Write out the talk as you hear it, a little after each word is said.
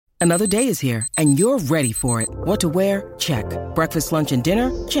Another day is here, and you're ready for it. What to wear? Check. Breakfast, lunch, and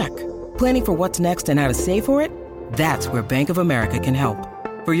dinner? Check. Planning for what's next and how to save for it? That's where Bank of America can help.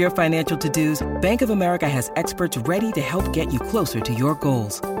 For your financial to-dos, Bank of America has experts ready to help get you closer to your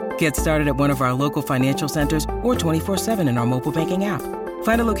goals. Get started at one of our local financial centers or 24/7 in our mobile banking app.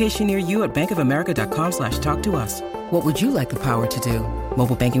 Find a location near you at bankofamerica.com/talktous. What would you like the power to do?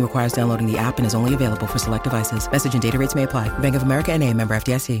 Mobile banking requires downloading the app and is only available for select devices. Message and data rates may apply. Bank of America N.A., member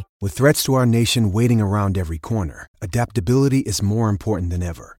FDIC. With threats to our nation waiting around every corner, adaptability is more important than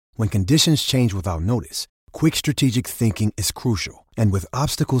ever. When conditions change without notice, quick strategic thinking is crucial. And with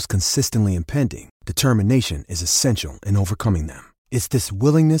obstacles consistently impending, determination is essential in overcoming them. It's this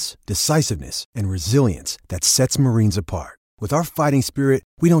willingness, decisiveness, and resilience that sets Marines apart. With our fighting spirit,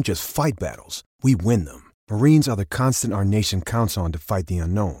 we don't just fight battles, we win them. Marines are the constant our nation counts on to fight the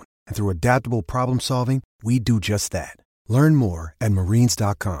unknown. And through adaptable problem solving, we do just that. Learn more at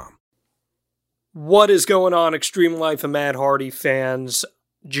marines.com. What is going on, Extreme Life of Matt Hardy fans?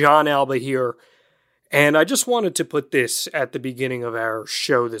 John Alba here. And I just wanted to put this at the beginning of our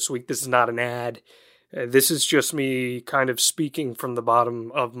show this week. This is not an ad. This is just me kind of speaking from the bottom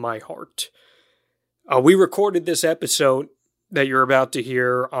of my heart. We recorded this episode that you're about to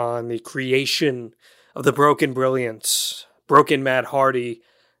hear on the creation of the Broken Brilliance, Broken Matt Hardy,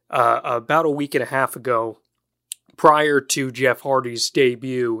 about a week and a half ago, prior to Jeff Hardy's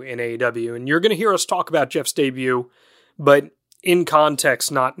debut in AEW. And you're going to hear us talk about Jeff's debut, but in context,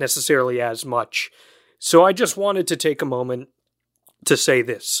 not necessarily as much. So I just wanted to take a moment to say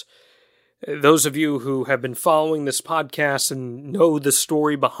this. Those of you who have been following this podcast and know the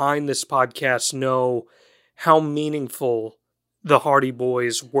story behind this podcast know how meaningful the Hardy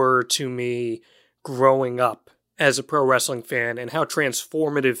Boys were to me growing up as a pro wrestling fan, and how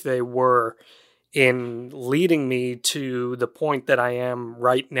transformative they were in leading me to the point that I am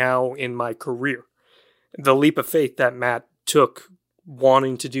right now in my career. The leap of faith that Matt took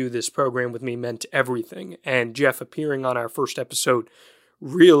wanting to do this program with me meant everything, and Jeff appearing on our first episode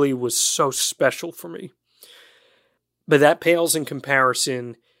really was so special for me. But that pales in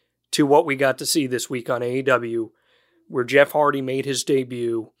comparison to what we got to see this week on AEW, where Jeff Hardy made his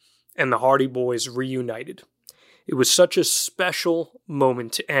debut and the Hardy Boys reunited. It was such a special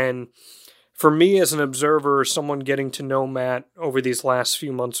moment, and for me as an observer, someone getting to know Matt over these last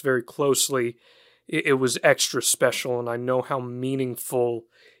few months very closely, it was extra special, and I know how meaningful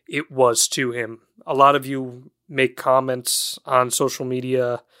it was to him. A lot of you make comments on social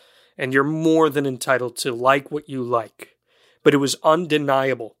media, and you're more than entitled to like what you like, but it was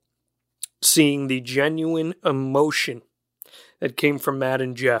undeniable seeing the genuine emotion that came from Matt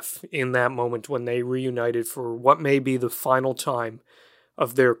and Jeff in that moment when they reunited for what may be the final time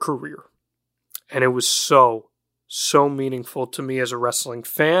of their career. And it was so meaningful to me as a wrestling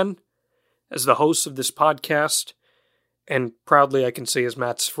fan, as the host of this podcast, and proudly I can say as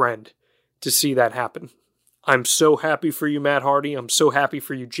Matt's friend, to see that happen. I'm so happy for you, Matt Hardy. I'm so happy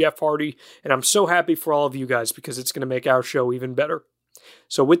for you, Jeff Hardy. And I'm so happy for all of you guys because it's going to make our show even better.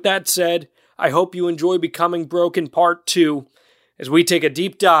 So with that said, I hope you enjoy Becoming Broken Part 2, as we take a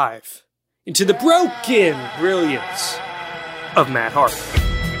deep dive into the broken brilliance of Matt Hardy.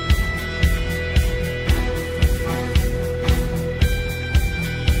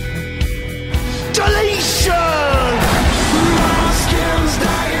 Deletion! My skin's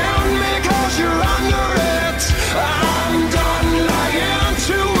dying because you're under it. I'm done lying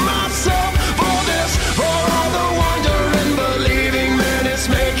to myself for this, for all the wonder and believing, man, it's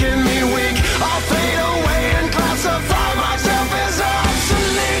making me weak. I'll fade away and classify myself as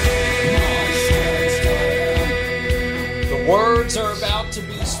obsolete. The words are about to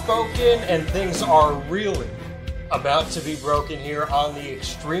be spoken and things are really about to be broken here on the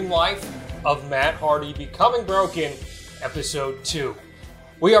Extreme Life of Matt Hardy, Becoming Broken, Episode 2.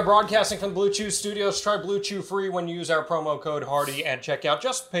 We are broadcasting from Blue Chew Studios. Try Blue Chew free when you use our promo code Hardy at checkout.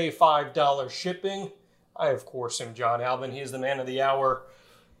 Just pay $5 shipping. I, of course, am John Alvin. He is the man of the hour,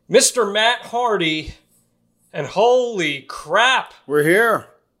 Mr. Matt Hardy. And holy crap, we're here.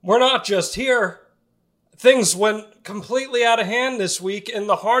 We're not just here. Things went completely out of hand this week, and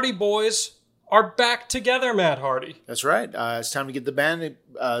the Hardy Boys are back together, Matt Hardy. That's right. It's time to get the band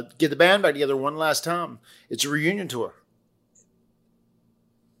back together one last time. It's a reunion tour.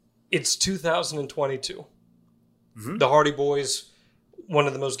 It's 2022. Mm-hmm. The Hardy Boys, one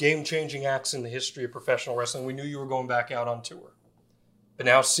of the most game-changing acts in the history of professional wrestling. We knew you were going back out on tour. But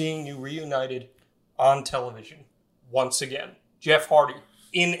now seeing you reunited on television once again, Jeff Hardy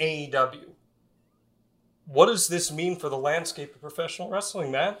in AEW. What does this mean for the landscape of professional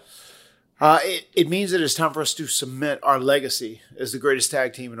wrestling, Matt? It means that it's time for us to cement our legacy as the greatest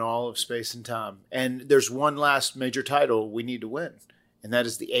tag team in all of space and time. And there's one last major title we need to win, and that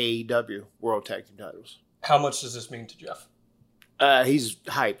is the AEW World Tag Team titles. How much does this mean to Jeff? He's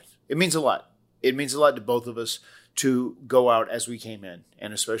hyped. It means a lot. It means a lot to both of us to go out as we came in,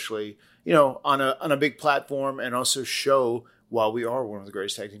 and especially, on a big platform, and also show why we are one of the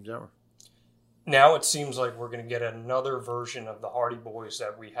greatest tag teams ever. Now it seems like we're going to get another version of the Hardy Boys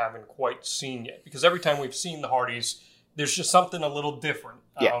that we haven't quite seen yet. Because every time we've seen the Hardys, there's just something a little different.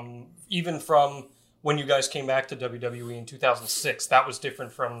 Yeah. Even from when you guys came back to WWE in 2006, that was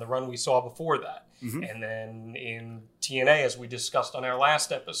different from the run we saw before that. Mm-hmm. And then in TNA, as we discussed on our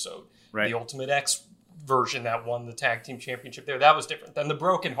last episode, the Ultimate X version that won the Tag Team Championship there, that was different than the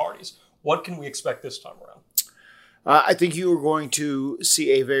Broken Hardys. What can we expect this time around? I think you are going to see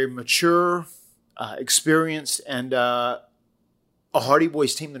a very mature, experienced, and a Hardy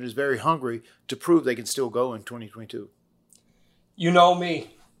Boys team that is very hungry to prove they can still go in 2022. You know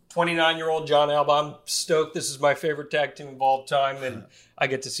me, 29-year-old John Alba. I'm stoked. This is my favorite tag team of all time, and I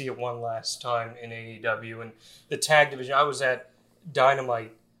get to see it one last time in AEW. And the tag division, I was at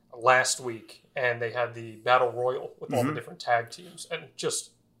Dynamite last week, and they had the Battle Royal with all the different tag teams, and just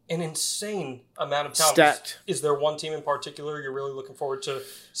an insane amount of talent. Stacked. Is there one team in particular you're really looking forward to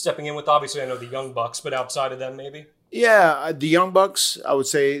stepping in with? Obviously, I know the Young Bucks, but outside of them, maybe? Yeah, the Young Bucks, I would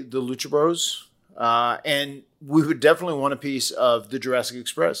say the Lucha Bros. And we would definitely want a piece of the Jurassic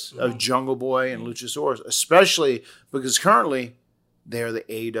Express, of Jungle Boy and Luchasaurus, especially because currently they are the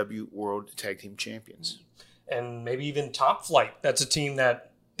AEW World Tag Team Champions. And maybe even Top Flight. That's a team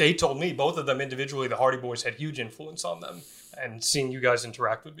that they told me, both of them individually, the Hardy Boys had huge influence on them. And seeing you guys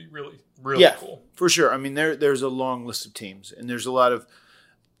interact would be really, really cool. For sure. I mean, there's a long list of teams, and there's a lot of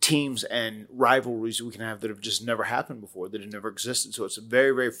teams and rivalries we can have that have just never happened before, that have never existed. So it's a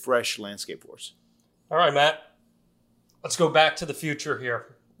very, very fresh landscape for us. All right, Matt. Let's go back to the future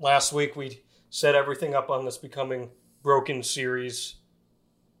here. Last week, we set everything up on this Becoming Broken series.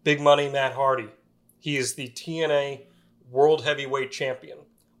 Big money, Matt Hardy. He is the TNA World Heavyweight Champion.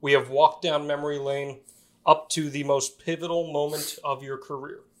 We have walked down memory lane up to the most pivotal moment of your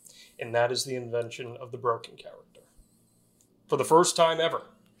career, and that is the invention of the Broken character. For the first time ever,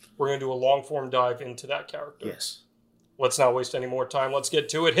 we're going to do a long-form dive into that character. Yes. Let's not waste any more time. Let's get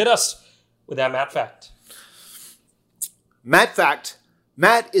to it. Hit us with that Matt Fact. Matt Fact.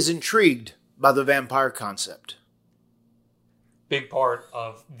 Matt is intrigued by the vampire concept. Big part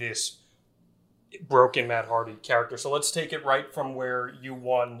of this Broken Matt Hardy character. So let's take it right from where you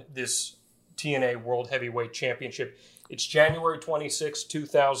won this TNA World Heavyweight Championship. It's January 26,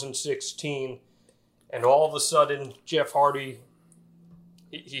 2016, and all of a sudden, Jeff Hardy,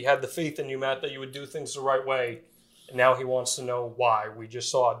 he had the faith in you, Matt, that you would do things the right way, and now he wants to know why. We just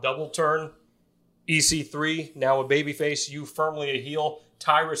saw a double turn, EC3, now a babyface, you firmly a heel,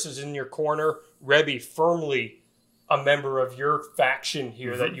 Tyrus is in your corner, Rebby firmly a member of your faction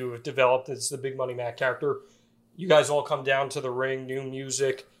here that you have developed as the Big Money Matt character. You guys all come down to the ring, new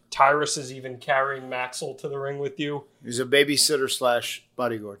music. Tyrus is even carrying Maxwell to the ring with you. He's a babysitter /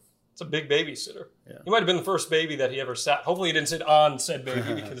 bodyguard. It's a big babysitter. Yeah. He might have been the first baby that he ever sat. Hopefully he didn't sit on said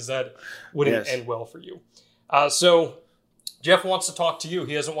baby because that wouldn't end well for you. So Jeff wants to talk to you.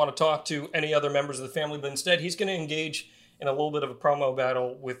 He doesn't want to talk to any other members of the family, but instead he's going to engage in a little bit of a promo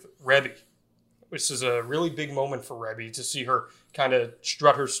battle with Rebby, which is a really big moment for Rebby to see her kind of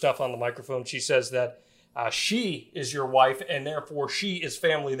strut her stuff on the microphone. She says that she is your wife, and therefore she is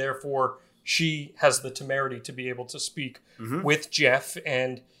family. Therefore, she has the temerity to be able to speak with Jeff.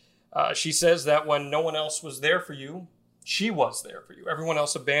 And she says that when no one else was there for you, she was there for you. Everyone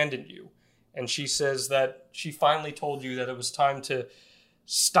else abandoned you. And she says that she finally told you that it was time to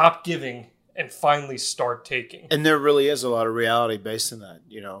stop giving and finally start taking. And there really is a lot of reality based in that,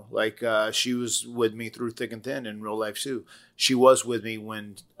 you know. Like, she was with me through thick and thin in real life, too. She was with me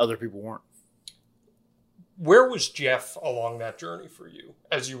when other people weren't. Where was Jeff along that journey for you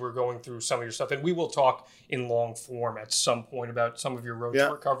as you were going through some of your stuff? And we will talk in long form at some point about some of your road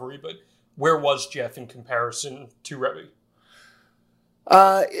to recovery, but where was Jeff in comparison to Rebby?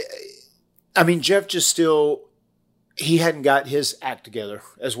 I mean, Jeff just still, he hadn't got his act together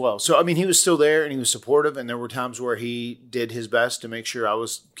as well. So, I mean, he was still there and he was supportive, and there were times where he did his best to make sure I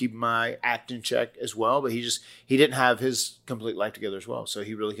was keeping my act in check as well, but he didn't have his complete life together as well. So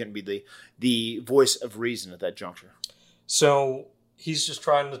he really couldn't be the voice of reason at that juncture. So he's just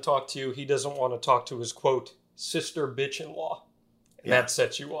trying to talk to you. He doesn't want to talk to his, quote, sister bitch-in-law. And that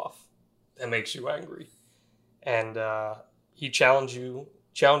sets you off. That makes you angry. And he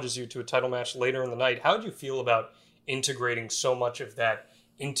challenges you to a title match later in the night. How did you feel about integrating so much of that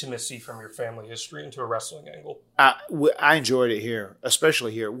intimacy from your family history into a wrestling angle? I enjoyed it here,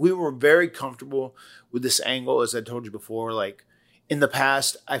 especially here. We were very comfortable with this angle, as I told you before. Like in the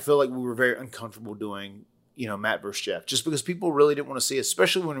past, I feel like we were very uncomfortable doing, Matt versus Jeff, just because people really didn't want to see it,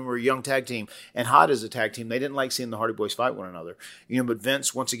 especially when we were a young tag team and hot as a tag team. They didn't like seeing the Hardy Boys fight one another. But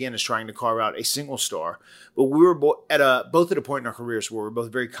Vince, once again, is trying to carve out a single star. But we were both at a point in our careers where we're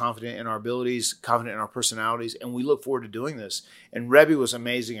both very confident in our abilities, confident in our personalities, and we look forward to doing this. And Rebby was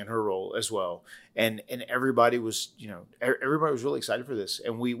amazing in her role as well. And everybody was, everybody was really excited for this.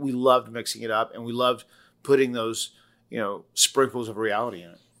 And we loved mixing it up, and we loved putting those, sprinkles of reality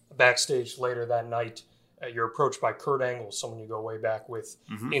in it. Backstage later that night, you're approached by Kurt Angle, someone you go way back with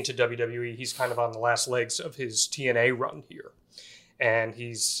into WWE. He's kind of on the last legs of his TNA run here. And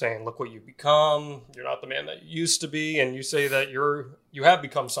he's saying, look what you've become. You're not the man that you used to be. And you say that you have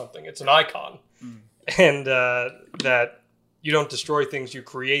become something. It's an icon. And that you don't destroy things, you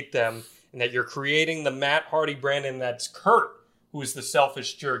create them. And that you're creating the Matt Hardy brand, and that's Kurt, who is the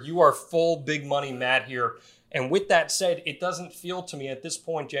selfish jerk. You are full big money Matt here. And with that said, it doesn't feel to me at this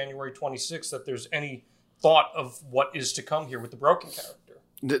point, January 26th, that there's any thought of what is to come here with the Broken character.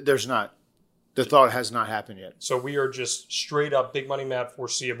 There's not. The thought has not happened yet. So we are just straight up big money Matt,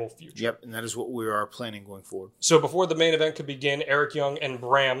 foreseeable future. Yep, and that is what we are planning going forward. So before the main event could begin, Eric Young and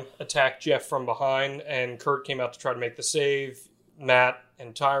Bram attacked Jeff from behind, and Kurt came out to try to make the save. Matt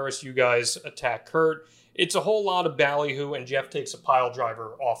and Tyrus, you guys attack Kurt. It's a whole lot of ballyhoo, and Jeff takes a pile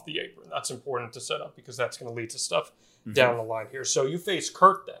driver off the apron. That's important to set up because that's going to lead to stuff down the line here. So you face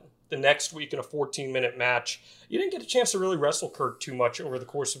Kurt then the next week in a 14-minute match. You didn't get a chance to really wrestle Kurt too much over the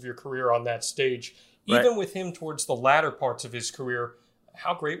course of your career on that stage. Even with him towards the latter parts of his career,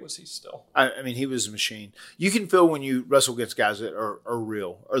 how great was he still? I mean, he was a machine. You can feel when you wrestle against guys that are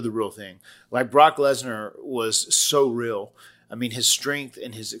real, or the real thing. Like Brock Lesnar was so real. I mean, his strength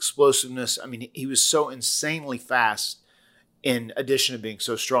and his explosiveness. I mean, he was so insanely fast in addition to being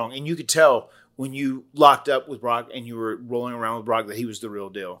so strong. And you could tell when you locked up with Brock and you were rolling around with Brock that he was the real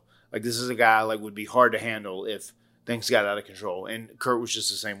deal. Like, this is a guy like would be hard to handle if things got out of control. And Kurt was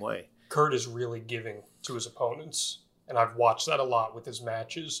just the same way. Kurt is really giving to his opponents. And I've watched that a lot with his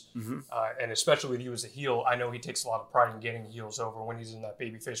matches. And especially with you as a heel, I know he takes a lot of pride in getting heels over when he's in that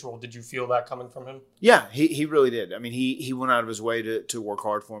babyface role. Did you feel that coming from him? Yeah, he really did. I mean, he went out of his way to work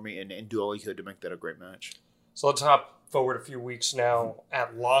hard for me and do all he could to make that a great match. So let's hop forward a few weeks now.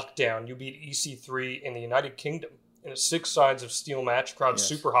 At Lockdown, you beat EC3 in the United Kingdom in a 6 sides of steel match. Crowd's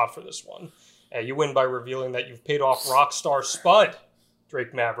super hot for this one. You win by revealing that you've paid off Rockstar Spud,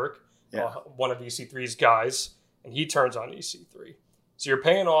 Drake Maverick, one of EC3's guys, and he turns on EC3. So you're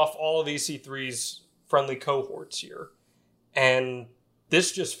paying off all of EC3's friendly cohorts here. And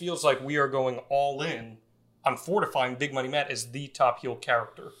this just feels like we are going all in on fortifying Big Money Matt as the top heel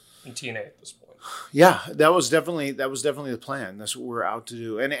character in TNA at this point. Yeah, that was definitely the plan. That's what we're out to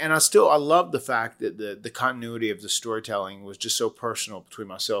do. And I love the fact that the continuity of the storytelling was just so personal between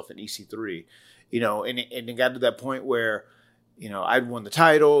myself and EC3. And it got to that point where, I'd won the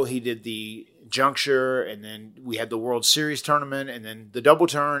title, he did the juncture, and then we had the World Series tournament, and then the double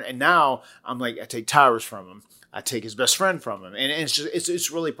turn, and now I'm like, I take Tyrus from him, I take his best friend from him, and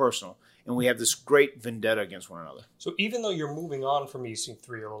it's really personal. And we have this great vendetta against one another. So even though you're moving on from EC3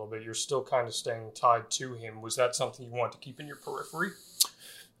 a little bit, you're still kind of staying tied to him. Was that something you want to keep in your periphery?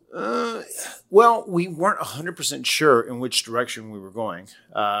 Well, we weren't 100% sure in which direction we were going,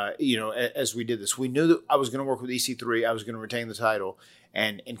 as we did this. We knew that I was going to work with EC3. I was going to retain the title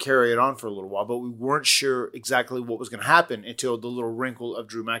and carry it on for a little while, but we weren't sure exactly what was going to happen until the little wrinkle of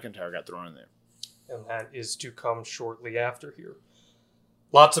Drew McIntyre got thrown in there. And that is to come shortly after here.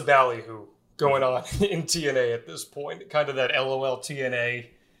 Lots of ballyhoo going on in TNA at this point. Kind of that LOL TNA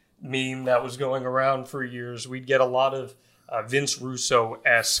meme that was going around for years. We'd get a lot of Vince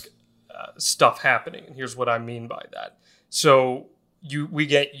Russo-esque stuff happening. And here's what I mean by that. So we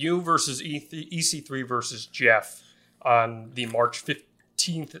get you versus EC3 versus Jeff on the March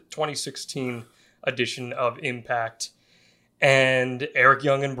 15th, 2016 edition of Impact. And Eric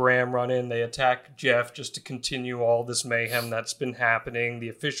Young and Bram run in. They attack Jeff just to continue all this mayhem that's been happening. The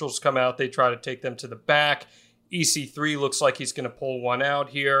officials come out. They try to take them to the back. EC3 looks like he's going to pull one out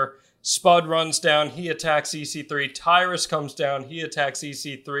here. Spud runs down. He attacks EC3. Tyrus comes down. He attacks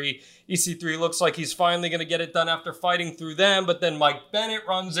EC3. EC3 looks like he's finally going to get it done after fighting through them. But then Mike Bennett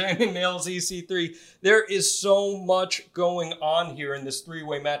runs in and nails EC3. There is so much going on here in this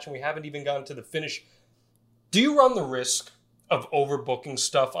 3-way match, and we haven't even gotten to the finish. Do you run the risk of overbooking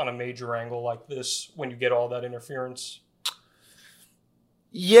stuff on a major angle like this when you get all that interference?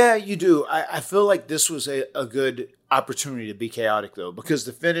 Yeah, you do. I feel like this was a good opportunity to be chaotic, though, because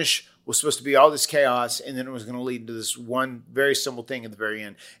the finish was supposed to be all this chaos, and then it was going to lead to this one very simple thing at the very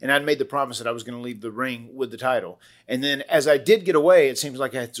end. And I'd made the promise that I was going to leave the ring with the title. And then as I did get away, it seems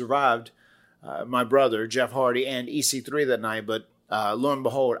like I had survived my brother, Jeff Hardy, and EC3 that night. But lo and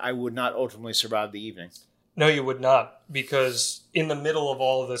behold, I would not ultimately survive the evening. No, you would not, because in the middle of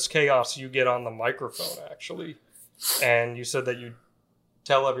all of this chaos, you get on the microphone, actually. And you said that you'd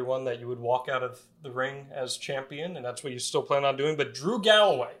tell everyone that you would walk out of the ring as champion, and that's what you still plan on doing. But Drew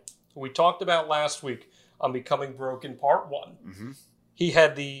Galloway, who we talked about last week on Becoming Broken Part 1, he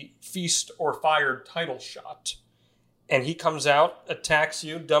had the Feast or Fired title shot. And he comes out, attacks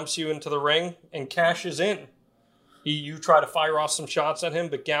you, dumps you into the ring, and cashes in. You try to fire off some shots at him,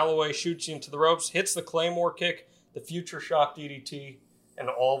 but Galloway shoots you into the ropes, hits the Claymore kick, the Future Shock DDT, and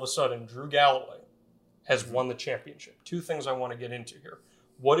all of a sudden, Drew Galloway has won the championship. Two things I want to get into here.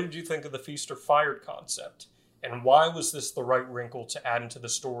 What did you think of the Feast or Fired concept? And why was this the right wrinkle to add into the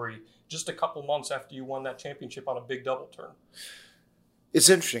story just a couple months after you won that championship on a big double turn? It's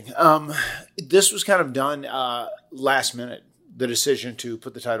interesting. This was kind of done last minute, the decision to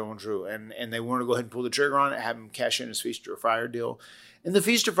put the title on Drew. And they wanted to go ahead and pull the trigger on it, have him cash in his Feast or Fired deal. And the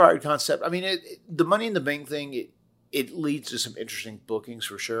Feast or Fired concept, I mean, the Money in the Bank thing, it leads to some interesting bookings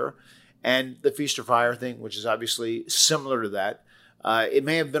for sure. And the Feast or Fire thing, which is obviously similar to that, it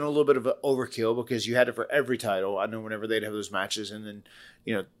may have been a little bit of an overkill because you had it for every title. I know whenever they'd have those matches, and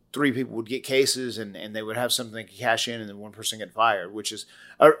then, 3 people would get cases, and they would have something to cash in, and then one person get fired, which is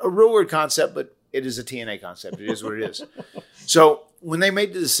a real weird concept, but it is a TNA concept. It is what it is. So when they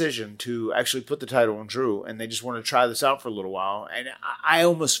made the decision to actually put the title on Drew, and they just wanted to try this out for a little while, and I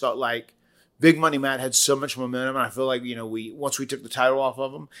almost felt like Big Money Matt had so much momentum, and I feel like, once we took the title off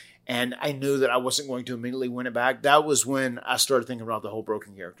of him, and I knew that I wasn't going to immediately win it back, that was when I started thinking about the whole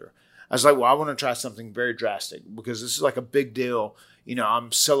Broken character. I was like, well, I want to try something very drastic because this is like a big deal.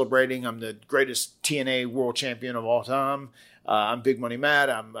 I'm celebrating. I'm the greatest TNA world champion of all time. I'm Big Money Matt.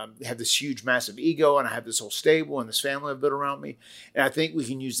 I have this huge, massive ego, and I have this whole stable and this family I've built around me. And I think we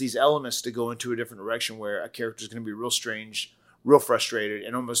can use these elements to go into a different direction where a character is going to be real strange, real frustrated,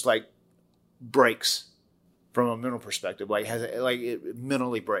 and almost like breaks from a mental perspective. It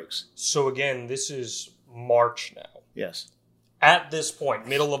mentally breaks. So again, this is March now. Yes. At this point,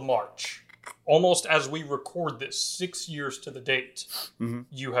 middle of March, almost as we record this, 6 years to the date,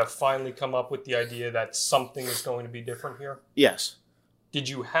 you have finally come up with the idea that something is going to be different here? Yes. Did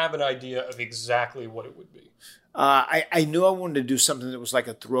you have an idea of exactly what it would be? I knew I wanted to do something that was like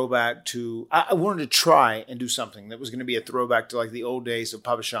a throwback to... I wanted to try and do something that was going to be a throwback to like the old days of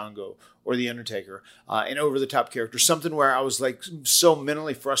Papa Shango or The Undertaker, an over-the-top character. Something where I was like so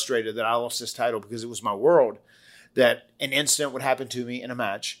mentally frustrated that I lost this title because it was my world, that an incident would happen to me in a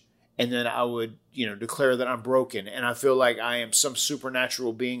match, and then I would, declare that I'm broken, and I feel like I am some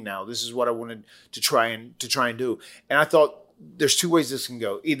supernatural being now. This is what I wanted to try and do. And I thought there's 2 ways this can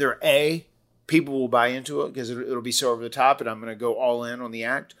go. Either A, people will buy into it because it'll be so over the top, and I'm going to go all in on the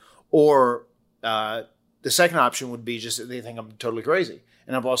act. Or the second option would be just that they think I'm totally crazy,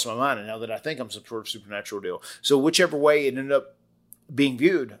 and I've lost my mind, and now that I think I'm some sort of supernatural deal. So whichever way it ended up being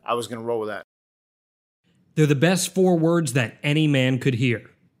viewed, I was going to roll with that. They're the best 4 words that any man could hear.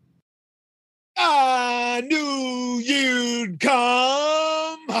 I knew you'd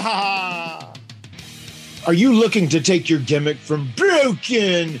come. Are you looking to take your gimmick from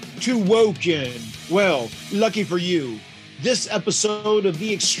broken to woken? Well, lucky for you, this episode of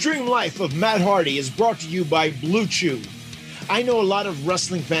The Extreme Life of Matt Hardy is brought to you by Blue Chew. I know a lot of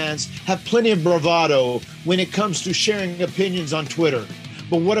wrestling fans have plenty of bravado when it comes to sharing opinions on Twitter.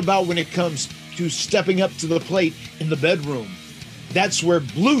 But what about when it comes to stepping up to the plate in the bedroom? That's where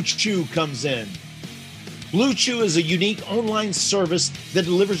Blue Chew comes in. Blue Chew is a unique online service that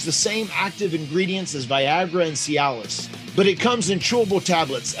delivers the same active ingredients as Viagra and Cialis, but it comes in chewable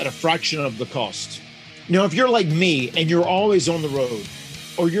tablets at a fraction of the cost. Now, if you're like me and you're always on the road,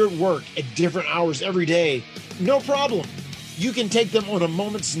 or you're at work at different hours every day, no problem. You can take them on a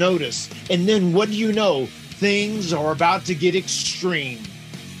moment's notice, and then what do you know? Things are about to get extreme.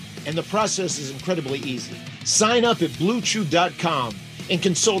 And the process is incredibly easy. Sign up at BlueChew.com and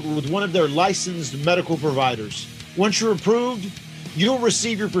consult with one of their licensed medical providers. Once you're approved, you'll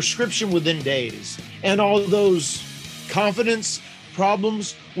receive your prescription within days. And all those confidence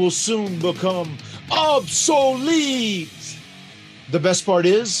problems will soon become obsolete. The best part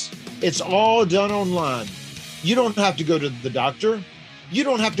is, it's all done online. You don't have to go to the doctor. You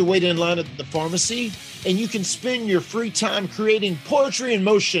don't have to wait in line at the pharmacy, and you can spend your free time creating poetry in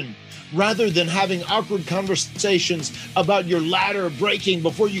motion rather than having awkward conversations about your ladder breaking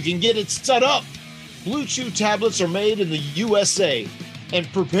before you can get it set up. Blue Chew tablets are made in the USA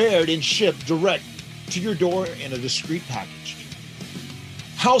and prepared and shipped direct to your door in a discreet package.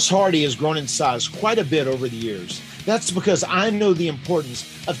 House Hardy has grown in size quite a bit over the years. That's because I know the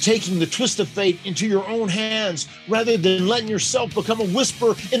importance of taking the twist of fate into your own hands rather than letting yourself become a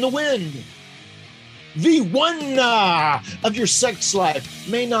whisper in the wind. V1 of your sex life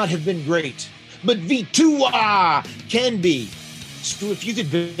may not have been great, but V2 can be. So if you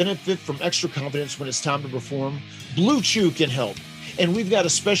could benefit from extra confidence when it's time to perform, Blue Chew can help. And we've got a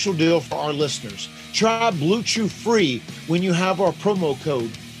special deal for our listeners. Try Blue Chew free when you have our promo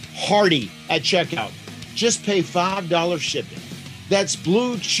code HARDY at checkout. Just pay $5 shipping. That's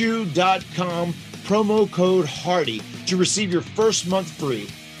BlueChew.com, promo code HARDY to receive your first month free.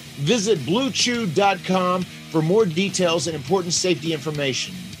 Visit BlueChew.com for more details and important safety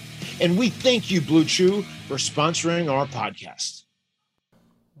information. And we thank you, Blue Chew, for sponsoring our podcast.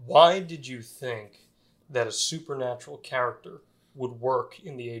 Why did you think that a supernatural character would work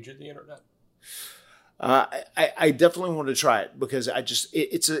in the age of the internet? I definitely want to try it because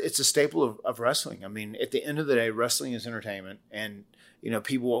it's a staple of wrestling. I mean, at the end of the day, wrestling is entertainment, and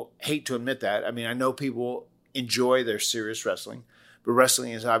people hate to admit that. I mean, I know people enjoy their serious wrestling, but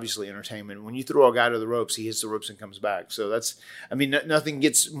wrestling is obviously entertainment. When you throw a guy to the ropes, he hits the ropes and comes back. So nothing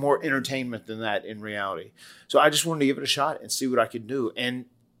gets more entertainment than that in reality. So I just wanted to give it a shot and see what I could do. And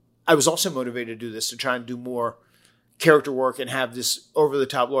I was also motivated to do this to try and do more character work and have this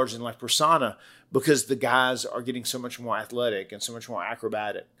over-the-top, larger-than-life persona, because the guys are getting so much more athletic and so much more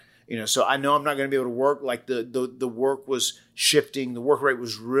acrobatic. So I know I'm not going to be able to work like the work was shifting. The work rate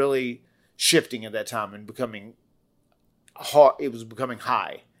was really shifting at that time and becoming hard. It was becoming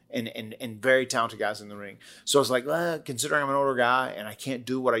high and very talented guys in the ring. So I was like, considering I'm an older guy and I can't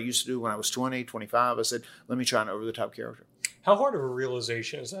do what I used to do when I was 20, 25, I said, let me try an over-the-top character. How hard of a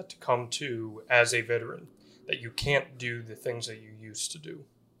realization is that to come to as a veteran, that you can't do the things that you used to do?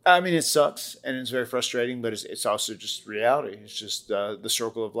 I mean, it sucks and it's very frustrating, but it's also just reality. It's just the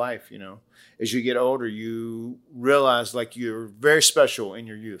circle of life, As you get older, you realize like you're very special in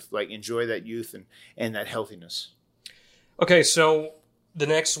your youth. Like enjoy that youth and that healthiness. Okay, so the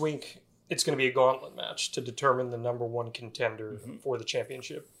next week, it's going to be a gauntlet match to determine the number one contender for the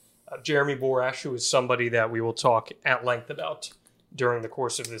championship. Jeremy Borash, who is somebody that we will talk at length about during the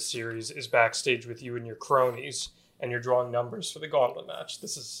course of this series, is backstage with you and your cronies, and you're drawing numbers for the gauntlet match.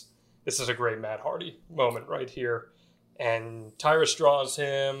 This is a great Matt Hardy moment right here. And Tyrus draws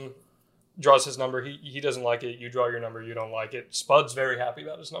his number. He doesn't like it. You draw your number. You don't like it. Spud's very happy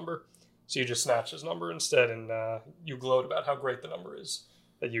about his number. So you just snatch his number instead, and you gloat about how great the number is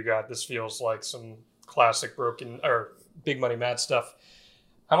that you got. This feels like some classic Big Money Matt stuff.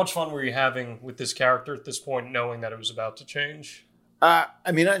 How much fun were you having with this character at this point, knowing that it was about to change? I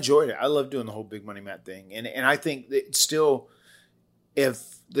enjoyed it. I love doing the whole Big Money Matt thing. And I think that still,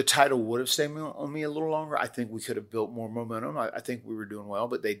 if the title would have stayed on me a little longer, I think we could have built more momentum. I think we were doing well,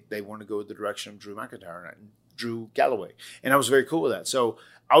 but they want to go the direction of Drew McIntyre and Drew Galloway. And I was very cool with that. So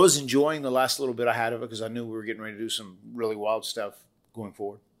I was enjoying the last little bit I had of it because I knew we were getting ready to do some really wild stuff going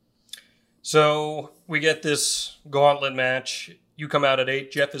forward. So we get this gauntlet match. You come out at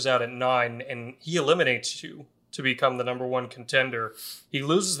 8, Jeff is out at 9, and he eliminates you to become the number one contender. He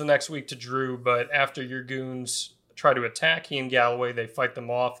loses the next week to Drew, but after your goons try to attack he and Galloway, they fight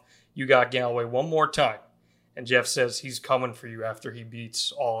them off. You got Galloway one more time, and Jeff says he's coming for you after he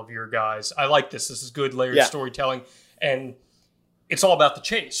beats all of your guys. I like this. This is good layered storytelling, and it's all about the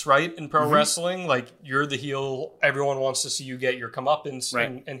chase, right? In pro wrestling, like you're the heel. Everyone wants to see you get your comeuppance,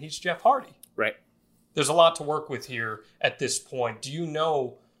 right. and he's Jeff Hardy. Right. There's a lot to work with here at this point. Do you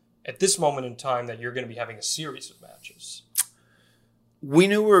know at this moment in time that you're going to be having a series of matches? We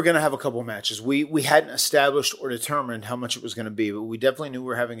knew we were going to have a couple of matches. We hadn't established or determined how much it was going to be, but we definitely knew we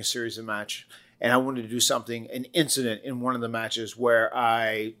were having a series of matches. And I wanted to do an incident in one of the matches where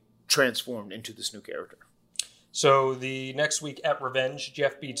I transformed into this new character. So the next week at Revenge,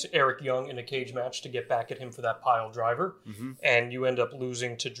 Jeff beats Eric Young in a cage match to get back at him for that pile driver. And you end up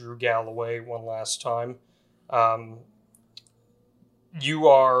losing to Drew Galloway one last time. You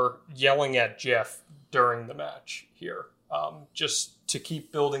are yelling at Jeff during the match here, just to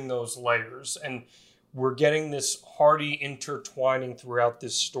keep building those layers. And we're getting this Hardy intertwining throughout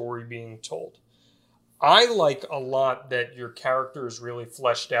this story being told. I like a lot that your character is really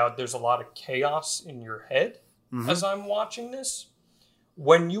fleshed out. There's a lot of chaos in your head as I'm watching this.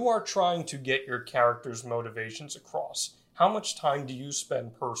 When you are trying to get your character's motivations across, How much time do you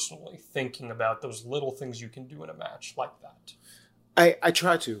spend personally thinking about those little things you can do in a match like that? I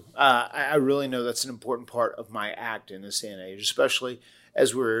try to. I really know that's an important part of my act in this day and age, especially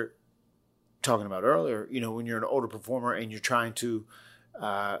as we're talking about earlier. When you're an older performer and you're trying to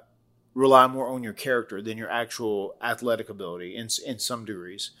rely more on your character than your actual athletic ability in some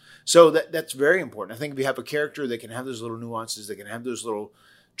degrees. So that's very important. I think if you have a character that can have those little nuances, that can have those little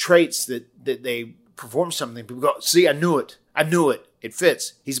traits that they perform something, people go, see, I knew it. It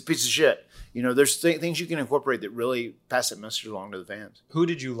fits. He's a piece of shit. There's things you can incorporate that really pass that message along to the fans. Who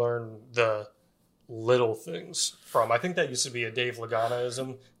did you learn the little things from? I think that used to be a Dave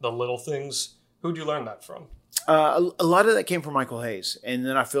Lagana-ism, the little things. Who did you learn that from? A lot of that came from Michael Hayes. And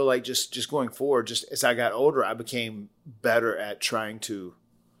then I feel like just going forward, just as I got older, I became better at trying to,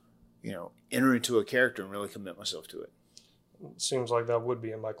 enter into a character and really commit myself to it. It seems like that would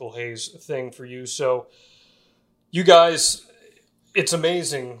be a Michael Hayes thing for you. So you guys, it's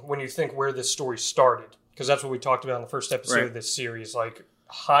amazing when you think where this story started, because that's what we talked about in the first episode of this series. Like,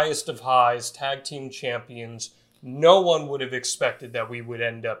 highest of highs, tag team champions. No one would have expected that we would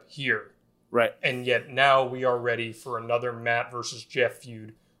end up here. Right. And yet now we are ready for another Matt versus Jeff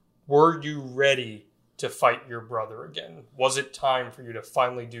feud. Were you ready to fight your brother again? Was it time for you to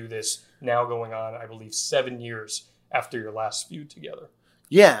finally do this, now going on, I believe, 7 years after your last feud together?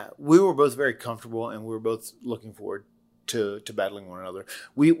 Yeah, we were both very comfortable, and we were both looking forward to battling one another.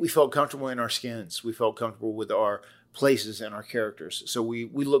 We felt comfortable in our skins. We felt comfortable with our places and our characters. So we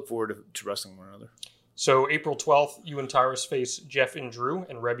look forward to wrestling one another. So April 12th, you and Tyrus face Jeff and Drew,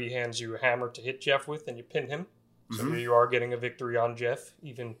 and Rebby hands you a hammer to hit Jeff with, and you pin him. So here you are getting a victory on Jeff,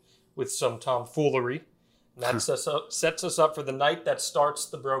 even with some tomfoolery. And that sets us up for the night that starts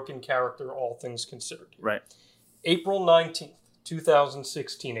the Broken character, all things considered. Right. April 19th,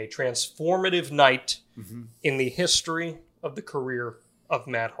 2016, a transformative night in the history of the career of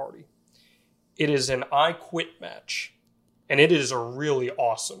Matt Hardy. It is an I Quit match, and it is a really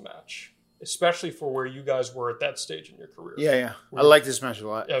awesome match, especially for where you guys were at that stage in your career. Yeah. I like this match a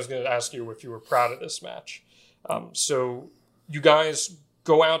lot. I was going to ask you if you were proud of this match. So you guys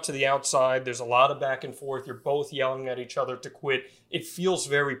go out to the outside. There's a lot of back and forth. You're both yelling at each other to quit. It feels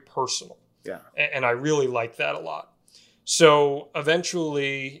very personal. Yeah. And I really like that a lot. So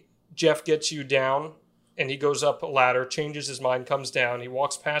eventually, Jeff gets you down, and he goes up a ladder, changes his mind, comes down. He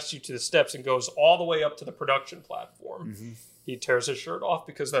walks past you to the steps and goes all the way up to the production platform. He tears his shirt off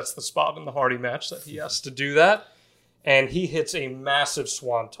because that's the spot in the Hardy match that he has to do that. And he hits a massive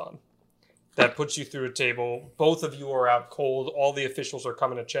swanton that puts you through a table. Both of you are out cold. All the officials are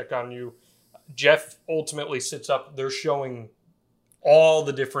coming to check on you. Jeff ultimately sits up. They're showing all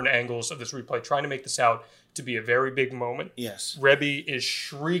the different angles of this replay, trying to make this out to be a very big moment. Yes. Rebby is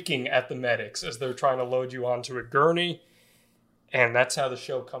shrieking at the medics as they're trying to load you onto a gurney. And that's how the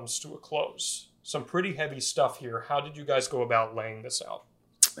show comes to a close. Some pretty heavy stuff here. How did you guys go about laying this out?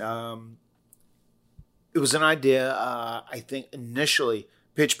 It was an idea, I think, initially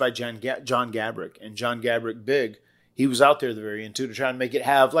pitched by John Gabrick. And John Gabrick, big, he was out there at the very end, too, to try and make it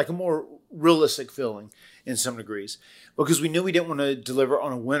have like a more realistic feeling in some degrees. Because we knew we didn't want to deliver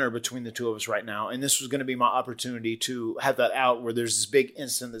on a winner between the two of us right now. And this was going to be my opportunity to have that out where there's this big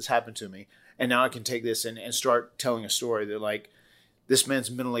incident that's happened to me. And now I can take this and start telling a story that, like, this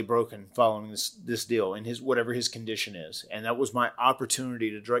man's mentally broken following this deal and whatever his condition is. And that was my opportunity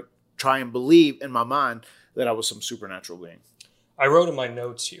to try and believe in my mind that I was some supernatural being. I wrote in my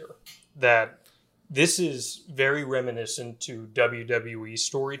notes here that this is very reminiscent to WWE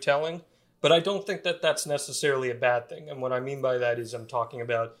storytelling, but I don't think that that's necessarily a bad thing. And what I mean by that is I'm talking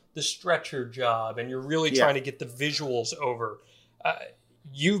about the stretcher job, and you're really trying to get the visuals over.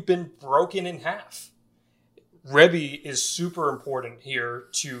 You've been broken in half. Rebby is super important here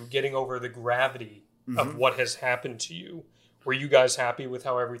to getting over the gravity of what has happened to you. Were you guys happy with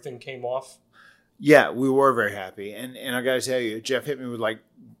how everything came off? Yeah, we were very happy. And I got to tell you, Jeff hit me with like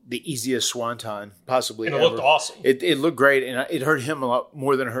the easiest swanton possibly ever. And it looked awesome. It looked great, and it hurt him a lot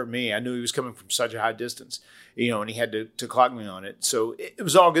more than it hurt me. I knew he was coming from such a high distance, and he had to clock me on it. So it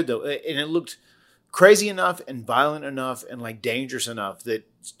was all good, though. And it looked crazy enough and violent enough and like dangerous enough that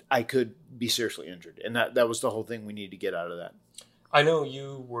I could be seriously injured. And that was the whole thing we needed to get out of that. I know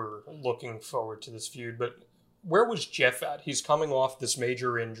you were looking forward to this feud, but where was Jeff at? He's coming off this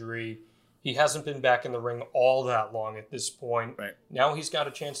major injury. He hasn't been back in the ring all that long at this point. Right. Now he's got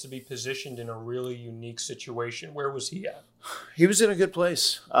a chance to be positioned in a really unique situation. Where was he at? He was in a good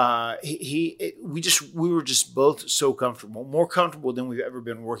place. We were just both so comfortable, more comfortable than we've ever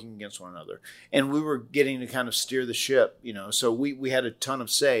been working against one another. And we were getting to kind of steer the ship, so we had a ton of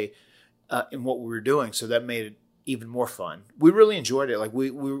say in what we were doing. So that made it even more fun. We really enjoyed it. Like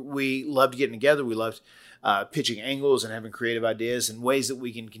we loved getting together. We loved pitching angles and having creative ideas and ways that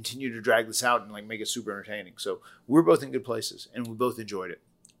we can continue to drag this out and like make it super entertaining. So we're both in good places and we both enjoyed it.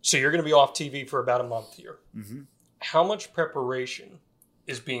 So you're going to be off TV for about a month here. Mm-hmm. How much preparation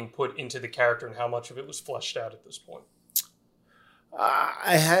is being put into the character and how much of it was fleshed out at this point?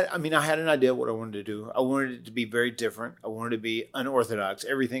 I had an idea of what I wanted to do. I wanted it to be very different. I wanted it to be unorthodox.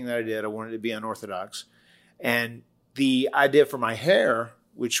 Everything that I did, I wanted it to be unorthodox. And the idea for my hair,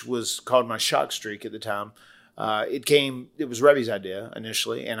 which was called my shock streak at the time, it was Rebby's idea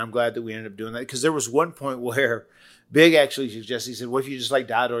initially. And I'm glad that we ended up doing that because there was one point where Big actually suggested, he said, what if you just like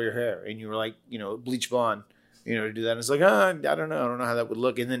dyed all your hair and you were like, bleach blonde, to do that. And it's like, I don't know. I don't know how that would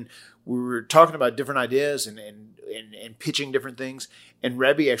look. And then we were talking about different ideas and pitching different things. And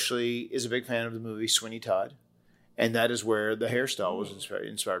Rebby actually is a big fan of the movie Sweeney Todd. And that is where the hairstyle was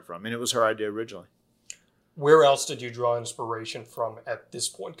inspired from. And it was her idea originally. Where else did you draw inspiration from at this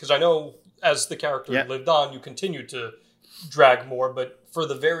point? Because I know as the character lived on, you continued to drag more, but for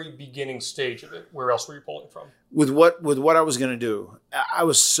the very beginning stage of it, where else were you pulling from? With what I was going to do, I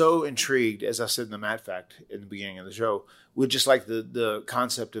was so intrigued, as I said in the Matt Fact in the beginning of the show, with just like the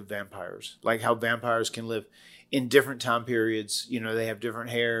concept of vampires, like how vampires can live in different time periods. They have different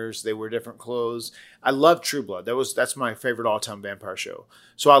hairs, they wear different clothes. I love True Blood. That's my favorite all-time vampire show.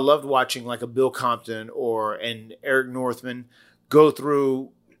 So I loved watching like a Bill Compton or an Eric Northman go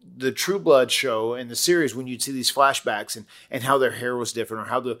through the True Blood show and the series when you'd see these flashbacks and how their hair was different or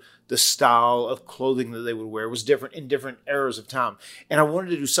how the style of clothing that they would wear was different in different eras of time. And I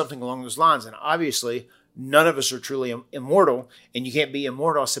wanted to do something along those lines. And obviously, none of us are truly immortal, and you can't be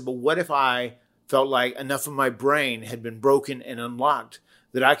immortal. I said, but what if I felt like enough of my brain had been broken and unlocked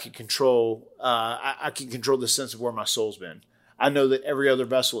that I could control the sense of where my soul's been. I know that every other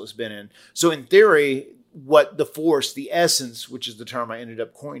vessel has been in. So in theory, what the force, the essence, which is the term I ended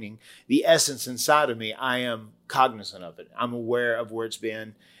up coining, the essence inside of me, I am cognizant of it. I'm aware of where it's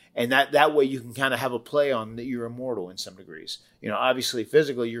been. And that way you can kind of have a play on that you're immortal in some degrees. Obviously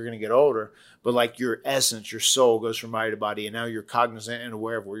physically you're going to get older, but like your essence, your soul goes from body to body, and now you're cognizant and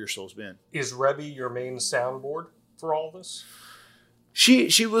aware of where your soul's been. Is Rebby your main soundboard for all this?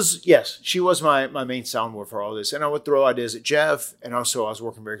 She was my main soundboard for all this. And I would throw ideas at Jeff, and also I was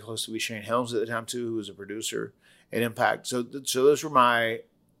working very closely with Shane Helms at the time too, who was a producer at Impact. So those were my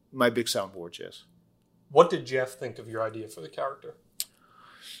big soundboards, yes. What did Jeff think of your idea for the character?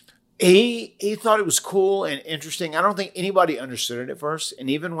 He thought it was cool and interesting. I don't think anybody understood it at first.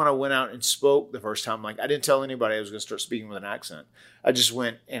 And even when I went out and spoke the first time, like I didn't tell anybody I was going to start speaking with an accent. I just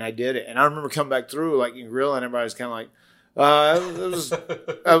went and I did it. And I remember coming back through like in grill, and everybody was kind of like,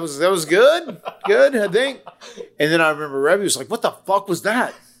 that was good, I think. And then I remember Rebby was like, "What the fuck was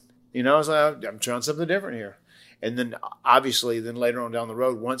that?" I was like, "I'm trying something different here." And then obviously, later on down the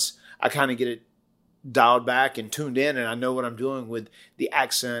road, once I kind of get it dialed back and tuned in, and I know what I'm doing with the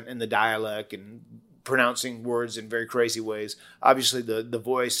accent and the dialect and pronouncing words in very crazy ways. Obviously, the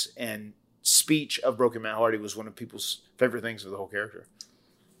voice and speech of Broken Matt Hardy was one of people's favorite things of the whole character.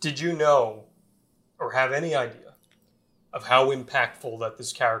 Did you know or have any idea of how impactful that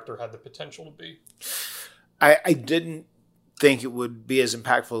this character had the potential to be? I didn't think it would be as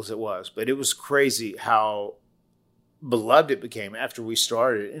impactful as it was, but it was crazy how beloved it became after we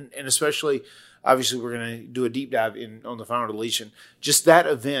started. And especially, obviously, we're going to do a deep dive on the final deletion. Just that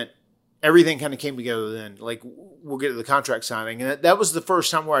event, everything kind of came together then. Like, we'll get to the contract signing. And that was the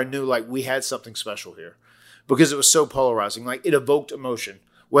first time where I knew, like, we had something special here. Because it was so polarizing. Like, it evoked emotion.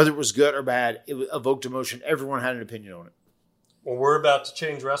 Whether it was good or bad, it evoked emotion. Everyone had an opinion on it. Well, we're about to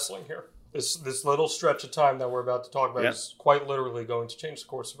change wrestling here. This little stretch of time that we're about to talk about is quite literally going to change the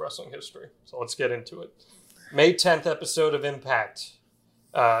course of wrestling history. So let's get into it. May 10th episode of Impact.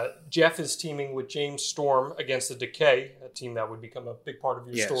 Jeff is teaming with James Storm against the Decay, a team that would become a big part of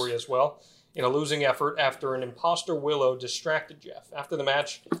your story as well, in a losing effort after an imposter Willow distracted Jeff. After the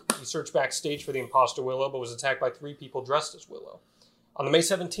match, he searched backstage for the imposter Willow, but was attacked by 3 people dressed as Willow. On the May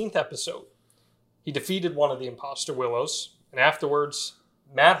 17th episode, he defeated one of the imposter Willows, and afterwards,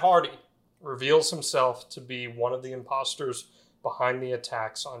 Matt Hardy reveals himself to be one of the imposters behind the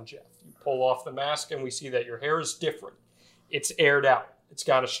attacks on Jeff. You pull off the mask, and we see that your hair is different. It's aired out. It's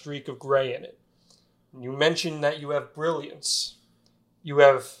got a streak of gray in it. You mentioned that you have brilliance. You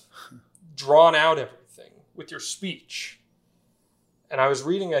have drawn out everything with your speech. And I was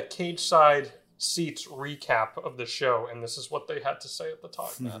reading a Cage Side Seats recap of the show, and this is what they had to say at the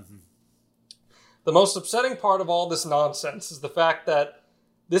time, Matt. The most upsetting part of all this nonsense is the fact that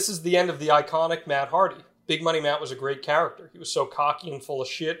this is the end of the iconic Matt Hardy. Big Money Matt was a great character. He was so cocky and full of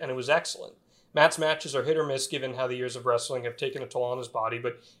shit, and it was excellent. Matt's matches are hit or miss given how the years of wrestling have taken a toll on his body,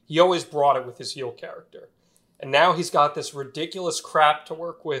 but he always brought it with his heel character. And now he's got this ridiculous crap to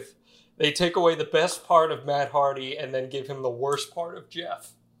work with. They take away the best part of Matt Hardy and then give him the worst part of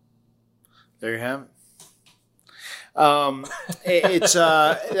Jeff. There you have it.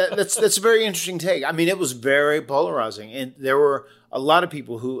 That's a very interesting take. I mean, it was very polarizing, and there were a lot of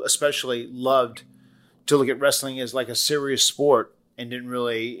people who especially loved to look at wrestling as like a serious sport and didn't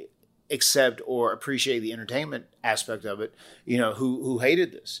really accept or appreciate the entertainment aspect of it. Who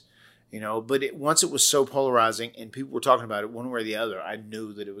hated this. But once it was so polarizing and people were talking about it one way or the other, I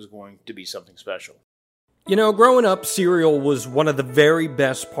knew that it was going to be something special. Growing up, cereal was one of the very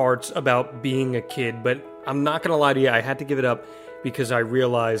best parts about being a kid, but I'm not going to lie to you, I had to give it up because I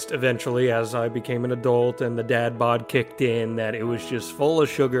realized eventually as I became an adult and the dad bod kicked in that it was just full of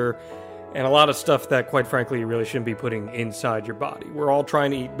sugar and a lot of stuff that, quite frankly, you really shouldn't be putting inside your body. We're all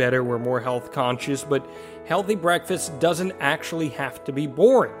trying to eat better, we're more health conscious, but healthy breakfast doesn't actually have to be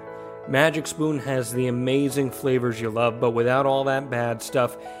boring. Magic Spoon has the amazing flavors you love, but without all that bad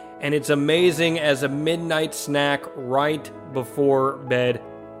stuff. And it's amazing as a midnight snack right before bed.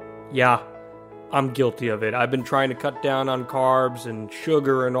 Yeah, I'm guilty of it. I've been trying to cut down on carbs and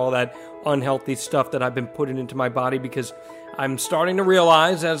sugar and all that unhealthy stuff that I've been putting into my body because I'm starting to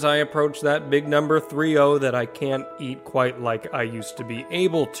realize as I approach that big number 30 that I can't eat quite like I used to be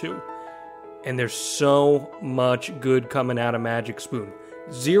able to. And there's so much good coming out of Magic Spoon.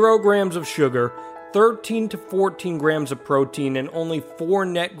 0 grams of sugar, 13 to 14 grams of protein, and only 4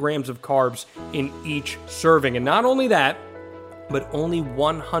 net grams of carbs in each serving. And not only that, but only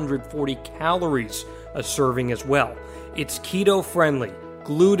 140 calories a serving as well. It's keto-friendly,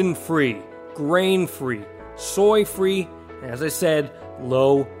 gluten-free, grain-free, soy-free, and as I said,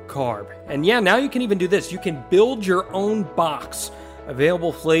 low-carb. And yeah, now you can even do this. You can build your own box.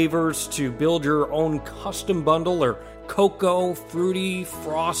 Available flavors to build your own custom bundle are cocoa, fruity,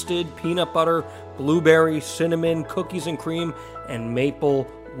 frosted, peanut butter, blueberry, cinnamon, cookies and cream, and maple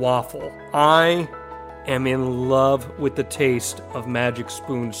waffle. I am in love with the taste of Magic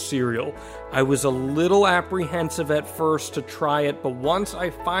Spoon cereal. I was a little apprehensive at first to try it, but once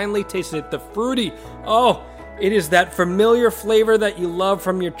I finally tasted it, the fruity, it is that familiar flavor that you love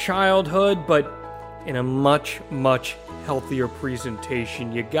from your childhood, but in a much, much healthier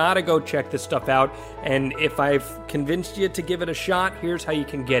presentation. You gotta go check this stuff out, and if I've convinced you to give it a shot, here's how you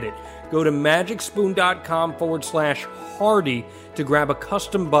can get it. Go to magicspoon.com/Hardy to grab a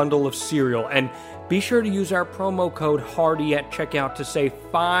custom bundle of cereal, and be sure to use our promo code Hardy at checkout to save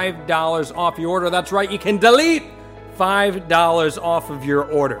 $5 off your order. That's right, you can delete $5 off of your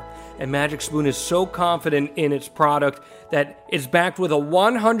order. And Magic Spoon is so confident in its product that it's backed with a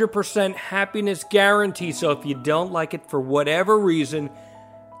 100% happiness guarantee. So if you don't like it for whatever reason,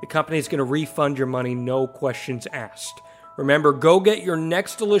 the company is going to refund your money, no questions asked. Remember, go get your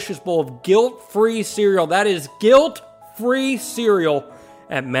next delicious bowl of guilt-free cereal. That is guilt-free cereal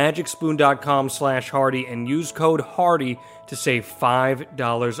at magicspoon.com/Hardy and use code Hardy to save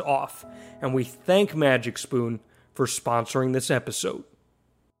 $5 off. And we thank Magic Spoon for sponsoring this episode.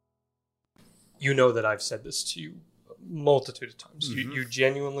 You know that I've said this to you a multitude of times. Mm-hmm. You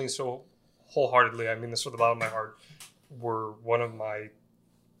genuinely, so wholeheartedly, I mean this with the bottom of my heart, were one of my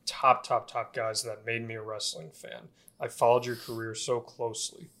top guys that made me a wrestling fan. I followed your career so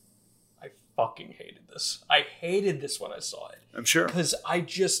closely. I fucking hated this. I hated this when I saw it. I'm sure. Because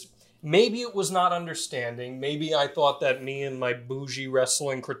maybe it was not understanding. Maybe I thought that me and my bougie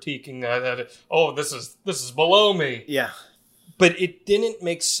wrestling critiquing this is below me. Yeah. But it didn't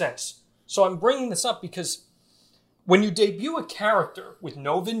make sense. So I'm bringing this up because when you debut a character with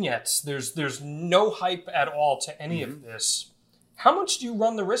no vignettes, there's no hype at all to any of this. How much do you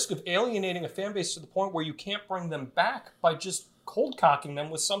run the risk of alienating a fan base to the point where you can't bring them back by just cold cocking them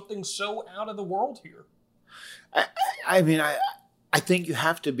with something so out of the world here? I think you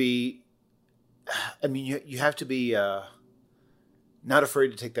have to be. You have to be not afraid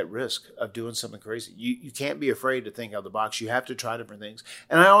to take that risk of doing something crazy. You can't be afraid to think out of the box. You have to try different things.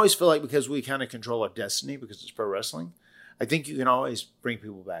 And I always feel like because we kind of control our destiny because it's pro wrestling, I think you can always bring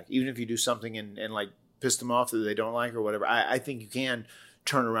people back. Even if you do something and like piss them off that they don't like or whatever, I think you can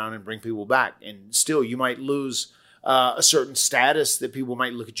turn around and bring people back. And still, you might lose a certain status that people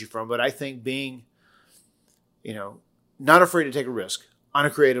might look at you from. But I think being, not afraid to take a risk on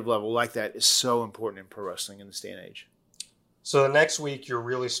a creative level like that is so important in pro wrestling in this day and age. So the next week, you're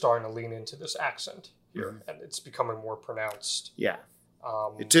really starting to lean into this accent here, and it's becoming more pronounced. Yeah.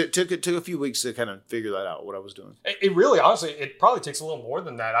 It took a few weeks to kind of figure that out, what I was doing. It really, honestly, it probably takes a little more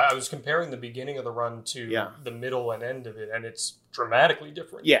than that. I was comparing the beginning of the run to the middle and end of it, and it's dramatically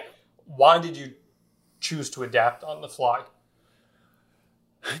different. Yeah. Why did you choose to adapt on the fly?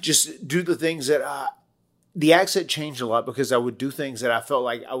 Just do the things that the accent changed a lot because I would do things that I felt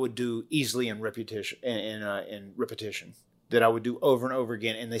like I would do easily in repetition, that I would do over and over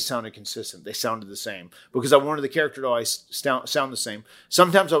again, and they sounded consistent. They sounded the same because I wanted the character to always sound the same.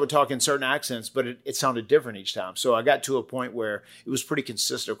 Sometimes I would talk in certain accents, but it sounded different each time. So I got to a point where it was pretty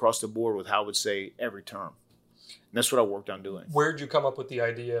consistent across the board with how I would say every term. And that's what I worked on doing. Where did you come up with the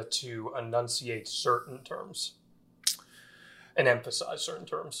idea to enunciate certain terms and emphasize certain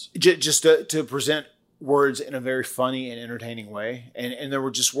terms? Just to present words in a very funny and entertaining way. And there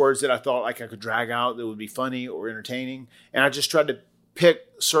were just words that I thought like I could drag out that would be funny or entertaining. And I just tried to pick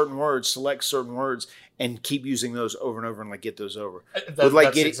certain words, select certain words, and keep using those over and over and like get those over.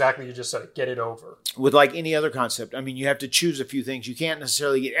 That's exactly you just said it. Get it over. With like any other concept, I mean, you have to choose a few things. You can't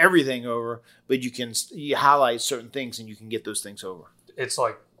necessarily get everything over, but you highlight certain things and you can get those things over. It's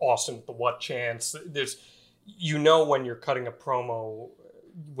like Austin with the what chance. There's, when you're cutting a promo,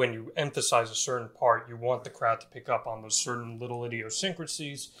 when you emphasize a certain part, you want the crowd to pick up on those certain little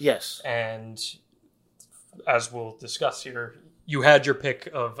idiosyncrasies. Yes. And as we'll discuss here, you had your pick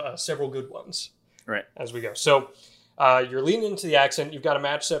of several good ones. Right. As we go. So you're leaning into the accent. You've got a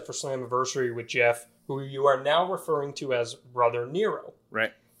match set for Slammiversary with Jeff, who you are now referring to as Brother Nero.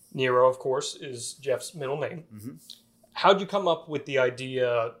 Right. Nero, of course, is Jeff's middle name. Mm-hmm. How'd you come up with the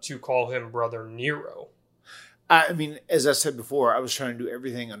idea to call him Brother Nero? I mean, as I said before, I was trying to do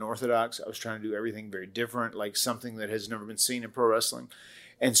everything unorthodox. I was trying to do everything very different, like something that has never been seen in pro wrestling.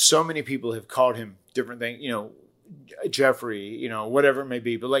 And so many people have called him different things, Jeffrey, whatever it may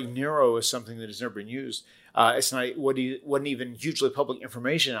be. But like Nero is something that has never been used. It's not wasn't even hugely public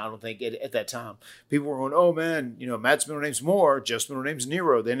information, I don't think, at that time. People were going, oh man, Matt's middle name's Moore, Jeff's middle name's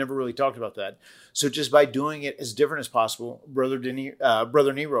Nero. They never really talked about that. So just by doing it as different as possible, Brother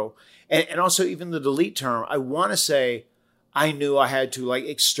Nero, and also even the delete term, I want to say I knew I had to like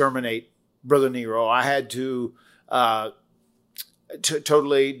exterminate Brother Nero. I had to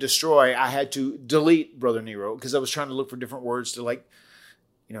totally destroy. I had to delete Brother Nero because I was trying to look for different words to like,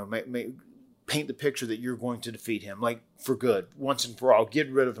 paint the picture that you're going to defeat him, like for good, once and for all,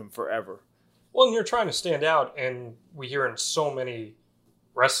 get rid of him forever. Well, and you're trying to stand out, and we hear in so many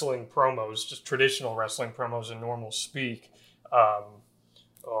wrestling promos, just traditional wrestling promos in normal speak,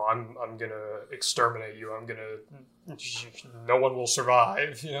 I'm going to exterminate you. No one will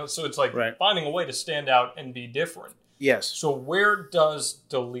survive, So it's like finding a way to stand out and be different. Yes. So where does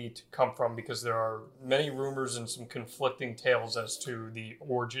delete come from? Because there are many rumors and some conflicting tales as to the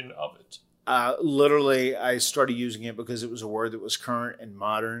origin of it. Literally, I started using it because it was a word that was current and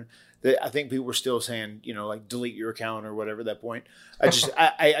modern. That I think people were still saying, like delete your account or whatever at that point.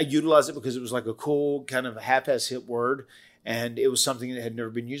 I utilized it because it was like a cool kind of half-ass hip word, and it was something that had never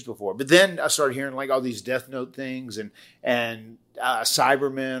been used before. But then I started hearing like all these Death Note things and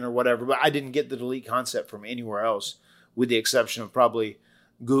Cybermen or whatever, but I didn't get the delete concept from anywhere else, with the exception of probably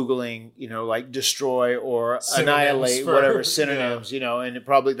Googling, like destroy or annihilate, whatever synonyms, and it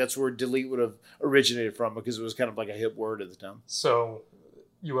probably that's where delete would have originated from because it was kind of like a hip word at the time. So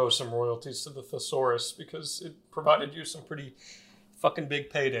you owe some royalties to the Thesaurus because it provided you some pretty fucking big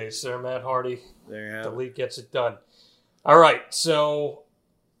paydays there, Matt Hardy. There you have delete gets it done. All right, so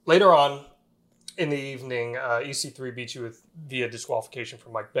later on in the evening, EC3 beats you via disqualification for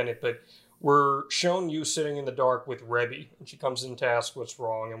Mike Bennett, but we're shown you sitting in the dark with Rebby, and she comes in to ask what's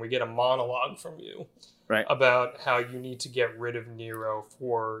wrong, and we get a monologue from you about how you need to get rid of Nero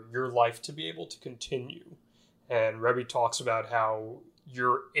for your life to be able to continue. And Rebby talks about how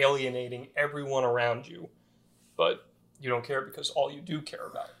you're alienating everyone around you, but you don't care because all you do care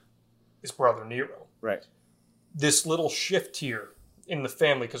about is Brother Nero. Right. This little shift here in the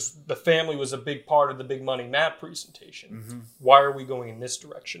family, because the family was a big part of the Big Money Matt presentation. Mm-hmm. Why are we going in this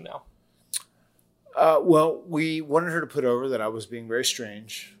direction now? Well, we wanted her to put over that I was being very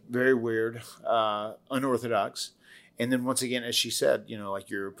strange, very weird, unorthodox. And then once again, as she said, like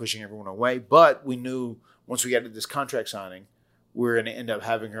you're pushing everyone away. But we knew once we got to this contract signing, we were going to end up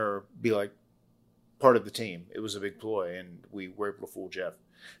having her be like part of the team. It was a big ploy, and we were able to fool Jeff.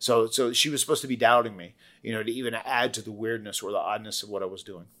 So she was supposed to be doubting me, to even add to the weirdness or the oddness of what I was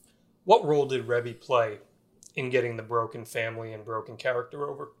doing. What role did Rebby play in getting the broken family and broken character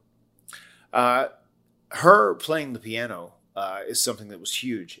over? Her playing the piano is something that was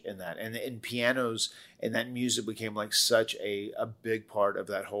huge in that. And pianos and that music became like such a big part of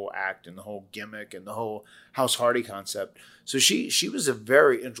that whole act and the whole gimmick and the whole House Hardy concept. So she was a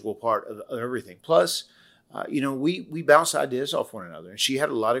very integral part of everything. Plus, we bounced ideas off one another. And she had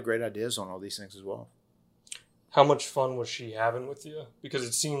a lot of great ideas on all these things as well. How much fun was she having with you? Because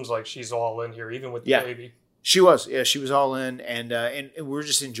it seems like she's all in here, even with the baby. She was. Yeah, she was all in, and we're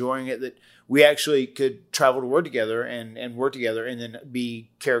just enjoying it that we actually could travel to work together and work together and then be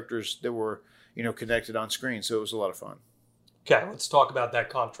characters that were, connected on screen. So it was a lot of fun. Okay, let's talk about that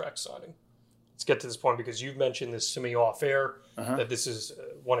contract signing. Let's get to this point because you've mentioned this to me off air, that this is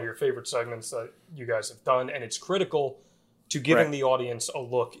one of your favorite segments that you guys have done, and it's critical to giving the audience a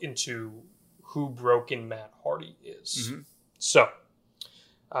look into who Broken Matt Hardy is. Mm-hmm. So,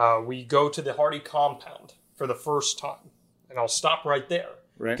 we go to the Hardy compound for the first time, and I'll stop right there,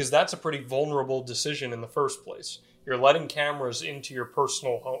 because that's a pretty vulnerable decision in the first place. You're letting cameras into your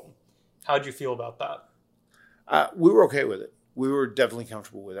personal home. How'd you feel about that? We were okay with it. We were definitely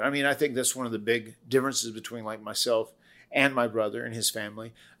comfortable with it. I mean, I think that's one of the big differences between like myself and my brother and his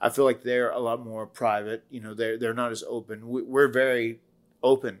family. I feel like they're a lot more private. They're not as open. We're very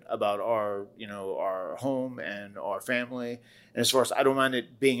open about our home and our family. And as far as I don't mind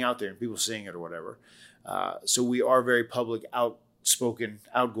it being out there and people seeing it or whatever. So we are very public, outspoken,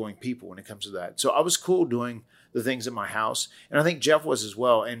 outgoing people when it comes to that. So I was cool doing the things in my house. And I think Jeff was as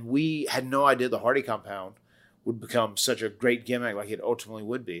well. And we had no idea the Hardy compound would become such a great gimmick like it ultimately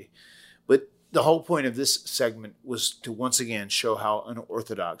would be. But the whole point of this segment was to once again show how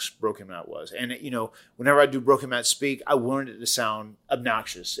unorthodox Broken Matt was. And, whenever I do Broken Matt speak, I wanted it to sound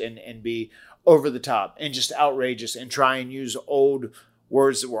obnoxious and be over the top and just outrageous and try and use old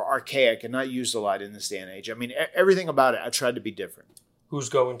words that were archaic and not used a lot in this day and age. I mean, everything about it, I tried to be different. Who's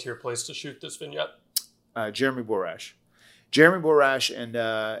going to your place to shoot this vignette? Jeremy Borash. Jeremy Borash and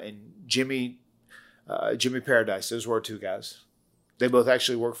Jimmy Paradise. Those were our two guys. They both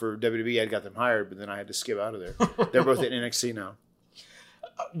actually work for WWE. I got them hired, but then I had to skip out of there. They're both at NXT now.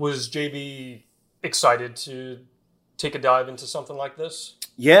 Was JB excited to take a dive into something like this?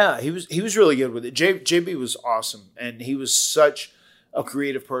 Yeah, he was really good with it. JB was awesome, and he was such a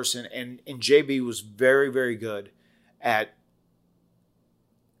creative person, and JB was very, very good at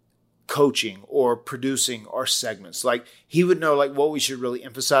coaching or producing our segments. Like, he would know like what we should really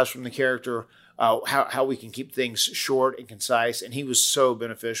emphasize from the character, how we can keep things short and concise. And he was so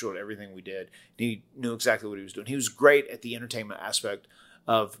beneficial at everything we did. He knew exactly what he was doing. He was great at the entertainment aspect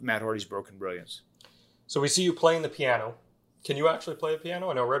of Matt Hardy's Broken Brilliance. So we see you playing the piano. Can you actually play a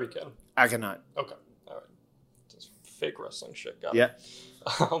piano? I know Rebby can. I cannot. Okay. All right. Just fake wrestling shit. Got it.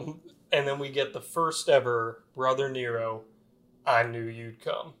 And then we get the first ever Brother Nero, I Knew You'd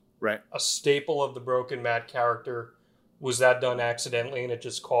Come. Right. A staple of the Broken Matt character. Was that done accidentally and it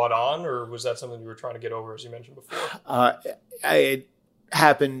just caught on, or was that something you were trying to get over, as you mentioned before? It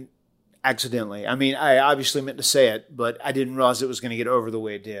happened accidentally. I mean, I obviously meant to say it, but I didn't realize it was going to get over the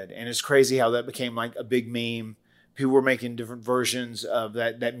way it did. And it's crazy how that became like a big meme. People were making different versions of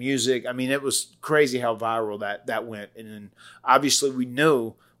that music. I mean, it was crazy how viral that went. And then obviously we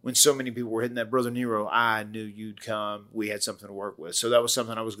knew when so many people were hitting that Brother Nero, I Knew You'd Come, we had something to work with. So that was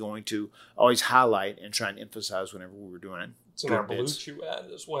something I was going to always highlight and try and emphasize whenever we were doing it. It's in our BlueChew ad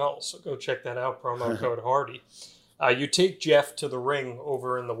as well, so go check that out, promo code Hardy. You take Jeff to the ring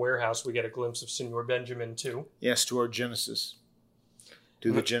over in the warehouse. We get a glimpse of Senor Benjamin, too. Yes, to our Genesis.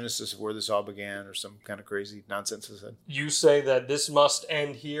 To the genesis of where this all began, or some kind of crazy nonsense I said. You say that this must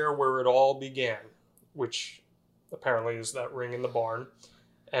end here where it all began, which apparently is that ring in the barn.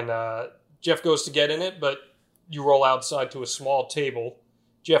 And Jeff goes to get in it, but you roll outside to a small table.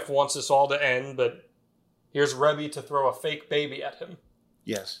 Jeff wants this all to end, but here's Rebby to throw a fake baby at him.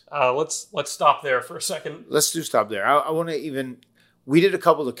 Yes. Let's stop there for a second. Let's do stop there. I want to even... We did a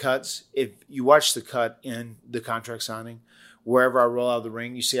couple of cuts. If you watch the cut in the contract signing, wherever I roll out of the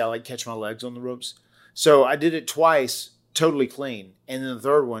ring, you see I like catch my legs on the ropes. So I did it twice, totally clean. And then the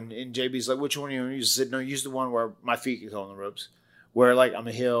third one, and JB's like, which one are you going to use? I said, no, use the one where my feet get caught on the ropes. Where like I'm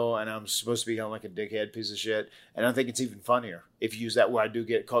a heel and I'm supposed to be kind of like a dickhead piece of shit. And I think it's even funnier if you use that where I do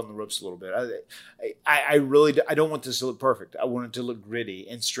get caught in the ropes a little bit. I really don't want this to look perfect. I want it to look gritty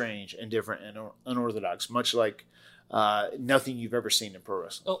and strange and different and unorthodox, much like nothing you've ever seen in pro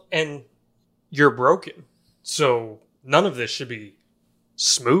wrestling. Oh, and you're broken. So none of this should be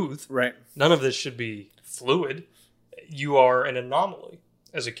smooth. Right. None of this should be fluid. You are an anomaly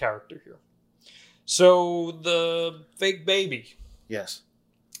as a character here. So the fake baby. Yes.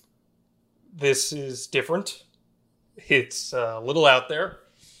 This is different. It's a little out there.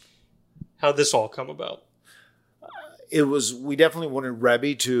 How'd this all come about? We definitely wanted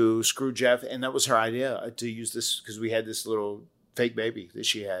Rebby to screw Jeff, and that was her idea to use this because we had this little fake baby that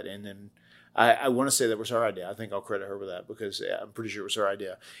she had. And then I want to say that was her idea. I think I'll credit her with that because I'm pretty sure it was her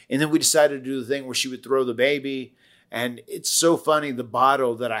idea. And then we decided to do the thing where she would throw the baby And it's so funny, the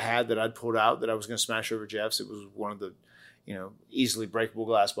bottle that I had that I'd pulled out that I was going to smash over Jeff's, it was one of the, easily breakable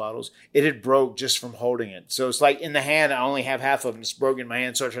glass bottles. It had broke just from holding it. So it's like in the hand, I only have half of it. It's broken in my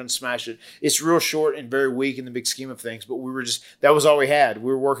hand, so I tried to smash it. It's real short and very weak in the big scheme of things, but that was all we had.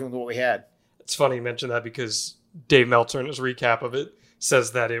 We were working with what we had. It's funny you mention that because Dave Meltzer in his recap of it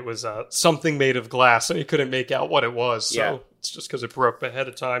says that it was something made of glass and he couldn't make out what it was. So It's just because it broke ahead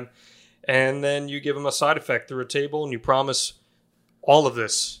of time. And then you give him a side effect through a table and you promise all of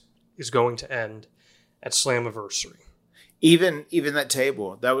this is going to end at Slammiversary. Even that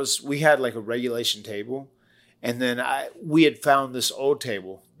table, we had like a regulation table. And then we had found this old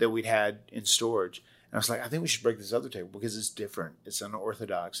table that we'd had in storage. And I was like, I think we should break this other table because it's different. It's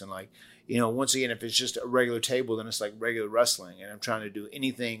unorthodox. And once again, if it's just a regular table, then it's like regular wrestling. And I'm trying to do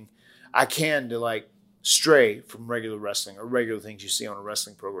anything I can to stray from regular wrestling or regular things you see on a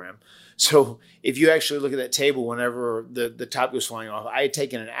wrestling program. So if you actually look at that table, whenever the top goes flying off, I had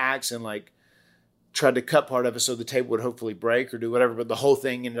taken an axe and tried to cut part of it so the table would hopefully break or do whatever, but the whole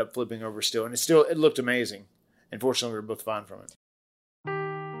thing ended up flipping over still. And it looked amazing. Unfortunately, we were both fine from it.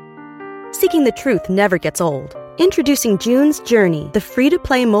 Seeking the truth never gets old. Introducing June's Journey, the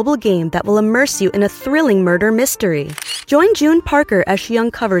free-to-play mobile game that will immerse you in a thrilling murder mystery. Join June Parker as she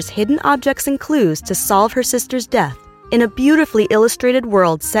uncovers hidden objects and clues to solve her sister's death in a beautifully illustrated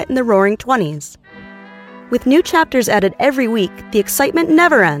world set in the Roaring 20s. With new chapters added every week, the excitement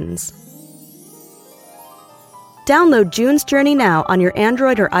never ends. Download June's Journey now on your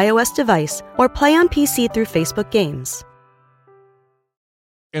Android or iOS device or play on PC through Facebook Games.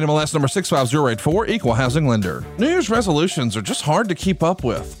 NMLS number 65084, Equal Housing Lender. New Year's resolutions are just hard to keep up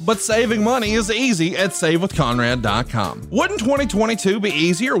with, but saving money is easy at SaveWithConrad.com. Wouldn't 2022 be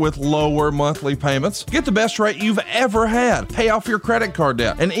easier with lower monthly payments? Get the best rate you've ever had, pay off your credit card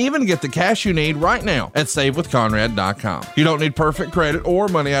debt, and even get the cash you need right now at SaveWithConrad.com. You don't need perfect credit or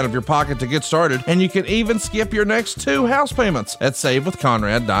money out of your pocket to get started, and you can even skip your next 2 house payments at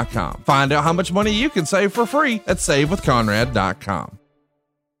SaveWithConrad.com. Find out how much money you can save for free at SaveWithConrad.com.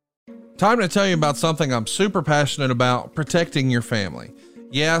 Time to tell you about something I'm super passionate about: protecting your family.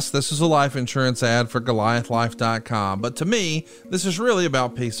 Yes, this is a life insurance ad for GoliathLife.com, but to me, this is really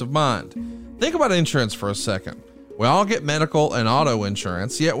about peace of mind. Think about insurance for a second. We all get medical and auto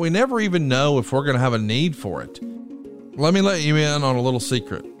insurance, yet we never even know if we're going to have a need for it. Let me let you in on a little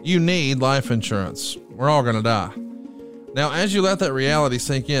secret. You need life insurance. We're all going to die. Now, as you let that reality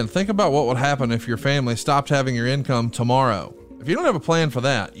sink in, think about what would happen if your family stopped having your income tomorrow. If you don't have a plan for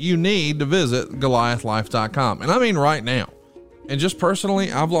that, you need to visit GoliathLife.com. And I mean right now. And just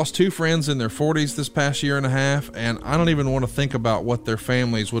personally, I've lost 2 friends in their 40s this past year and a half, and I don't even want to think about what their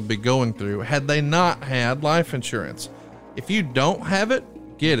families would be going through had they not had life insurance. If you don't have it,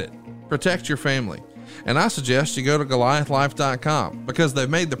 get it. Protect your family. And I suggest you go to GoliathLife.com because they've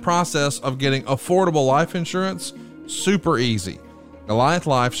made the process of getting affordable life insurance super easy. Goliath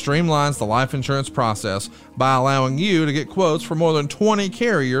Life streamlines the life insurance process by allowing you to get quotes for more than 20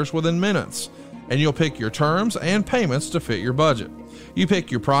 carriers within minutes. And you'll pick your terms and payments to fit your budget. You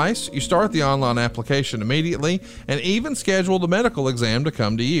pick your price, you start the online application immediately, and even schedule the medical exam to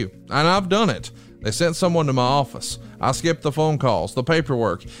come to you. And I've done it. They sent someone to my office. I skipped the phone calls, the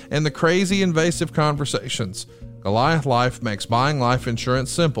paperwork, and the crazy invasive conversations. Goliath Life makes buying life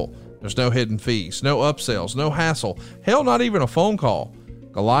insurance simple. There's no hidden fees, no upsells, no hassle, hell, not even a phone call.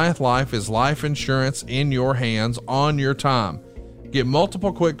 Goliath Life is life insurance in your hands on your time. Get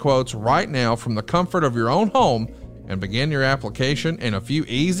multiple quick quotes right now from the comfort of your own home and begin your application in a few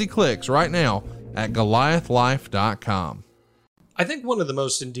easy clicks right now at GoliathLife.com. I think one of the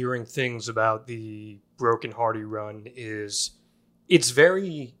most endearing things about the Broken Hardy run is it's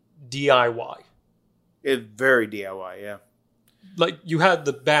very DIY. It's very DIY, yeah. Like, you had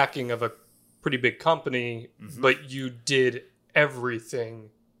the backing of a pretty big company, but you did everything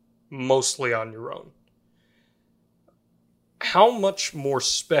mostly on your own. How much more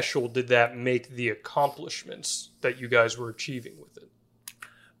special did that make the accomplishments that you guys were achieving with it?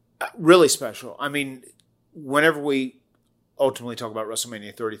 Really special. I mean, whenever we ultimately talk about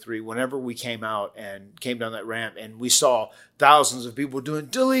WrestleMania 33, whenever we came out and came down that ramp and we saw thousands of people doing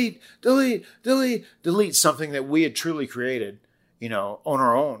delete, something that we had truly created, on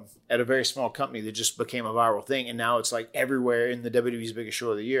our own at a very small company that just became a viral thing. And now it's like everywhere in the WWE's biggest show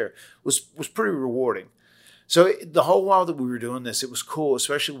of the year was pretty rewarding. So the whole while that we were doing this, it was cool,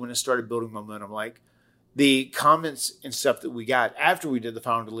 especially when it started building momentum. Like the comments and stuff that we got after we did the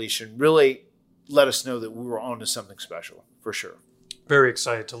final deletion really let us know that we were on to something special for sure. Very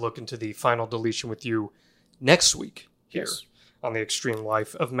excited to look into the final deletion with you next week here on the Extreme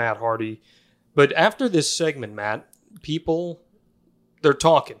Life of Matt Hardy. But after this segment, Matt, people, they're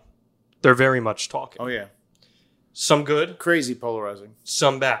talking. They're very much talking. Oh, yeah. Some good. Crazy polarizing.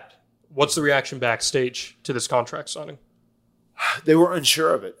 Some bad. What's the reaction backstage to this contract signing? They were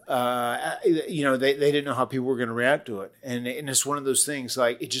unsure of it. They didn't know how people were going to react to it. And it's one of those things,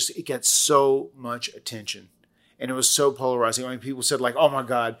 like, it got so much attention. And it was so polarizing. I mean, people said, like, oh, my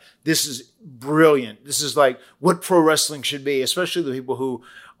God, this is brilliant. This is, like, what pro wrestling should be, especially the people who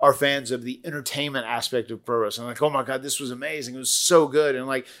are fans of the entertainment aspect of pro wrestling. Like, oh, my God, this was amazing. It was so good. And,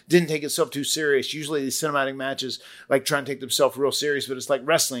 like, didn't take itself too serious. Usually these cinematic matches, like, try and take themselves real serious, but it's like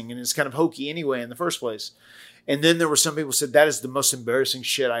wrestling, and it's kind of hokey anyway in the first place. And then there were some people who said, that is the most embarrassing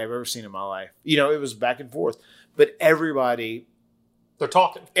shit I have ever seen in my life. You know, it was back and forth. But everybody... They're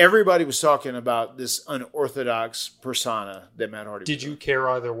talking. Everybody was talking about this unorthodox persona that Matt Hardy. Did you care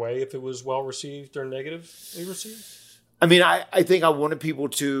either way if it was well received or negatively received? I mean, I think I wanted people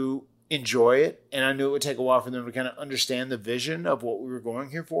to enjoy it, and I knew it would take a while for them to kind of understand the vision of what we were going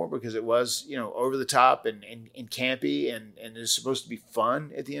here for, because it was, you know, over the top and campy, and it's supposed to be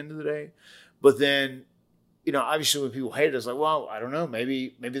fun at the end of the day. But then, you know, obviously when people hate it, it's like, well, I don't know,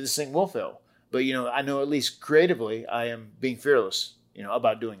 maybe this thing will fail. But, you know, I know at least creatively I am being fearless, you know,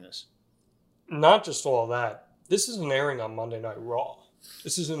 about doing this. Not just all that. This isn't airing on Monday Night Raw.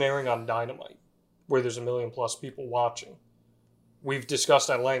 This isn't airing on Dynamite, where there's 1 million plus people watching. We've discussed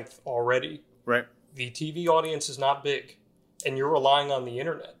at length already. Right. The TV audience is not big, and you're relying on the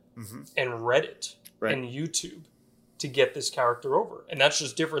internet and Reddit and YouTube to get this character over. And that's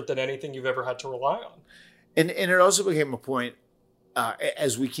just different than anything you've ever had to rely on. And it also became a point,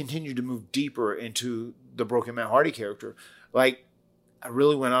 as we continue to move deeper into the Broken Matt Hardy character, like, I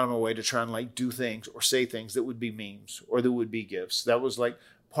really went out of my way to try and, like, do things or say things that would be memes or that would be gifs. That was, like,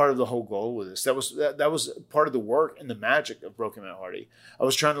 part of the whole goal with this. That was part of the work and the magic of Broken Matt Hardy. I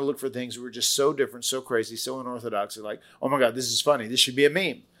was trying to look for things that were just so different, so crazy, so unorthodox. Like, oh my God, this is funny. This should be a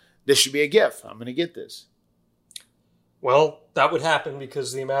meme. This should be a gif. I'm going to get this. Well, that would happen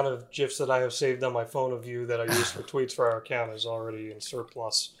because the amount of GIFs that I have saved on my phone of you that I use for tweets for our account is already in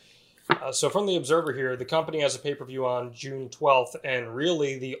surplus. So from the Observer here, the company has a pay-per-view on June 12th, and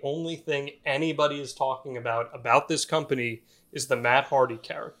really the only thing anybody is talking about this company is the Matt Hardy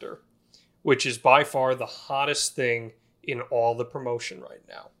character, which is by far the hottest thing in all the promotion right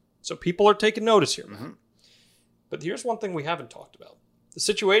now. So people are taking notice here, Matt. But here's one thing we haven't talked about. The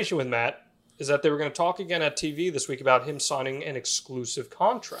situation with Matt is that they were going to talk again at TV this week about him signing an exclusive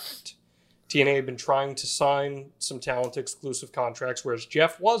contract. TNA had been trying to sign some talent exclusive contracts, whereas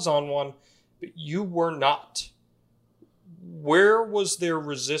Jeff was on one, but you were not. Where was there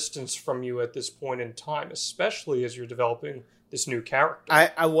resistance from you at this point in time, especially as you're developing this new character?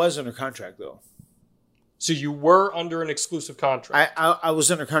 I was under contract, though. So you were under an exclusive contract? I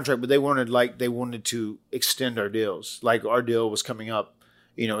was under contract, but they wanted to extend our deals. Like, our deal was coming up,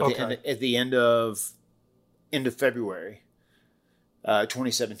 you know, at the end of February.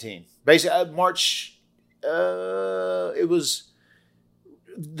 2017. Basically, March, it was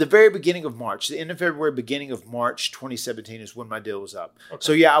the very beginning of March. The end of February, beginning of March 2017 is when my deal was up. Okay.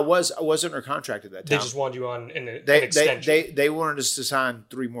 So, yeah, I was under contract at that time. They just wanted you on an extension. They wanted us to sign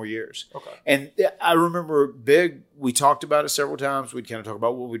 3 more years. Okay. And I remember we talked about it several times. We'd kind of talk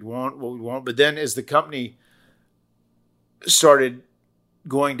about what we'd want. But then as the company started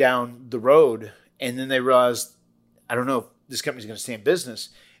going down the road, and then they realized, I don't know if this company's going to stay in business.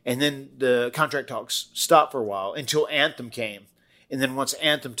 And then the contract talks stopped for a while until Anthem came. And then once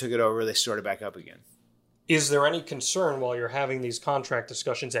Anthem took it over, they started back up again. Is there any concern while you're having these contract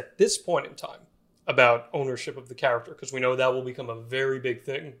discussions at this point in time about ownership of the character? Because we know that will become a very big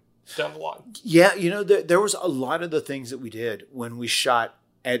thing down the line. Yeah, you know, there was a lot of the things that we did when we shot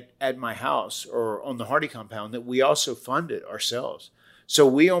at my house or on the Hardy compound that we also funded ourselves. So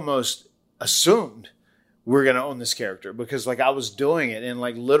we almost assumed we're going to own this character because, like, I was doing it, and,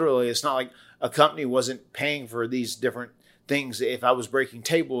 like, literally it's not like a company wasn't paying for these different things. If I was breaking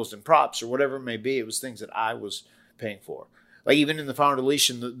tables and props or whatever it may be, it was things that I was paying for. Like, even in the final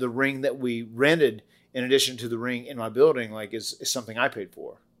deletion, the ring that we rented in addition to the ring in my building, like, is something I paid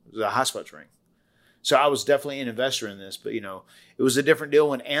for. It was a Hot Spots ring. So I was definitely an investor in this, but, you know, it was a different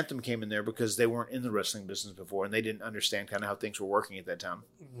deal when Anthem came in there because they weren't in the wrestling business before and they didn't understand kind of how things were working at that time.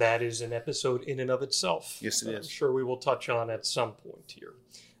 That is an episode in and of itself. Yes, it is. I'm sure we will touch on at some point here.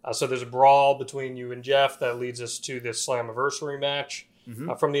 So there's a brawl between you and Jeff that leads us to this Slammiversary match.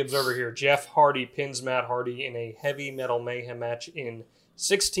 From the Observer here, Jeff Hardy pins Matt Hardy in a Heavy Metal Mayhem match in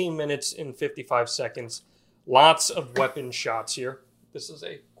 16 minutes and 55 seconds. Lots of weapon shots here. This is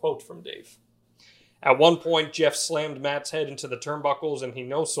a quote from Dave. At one point, Jeff slammed Matt's head into the turnbuckles and he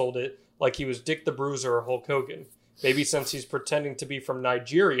no-sold it like he was Dick the Bruiser or Hulk Hogan. Maybe since he's pretending to be from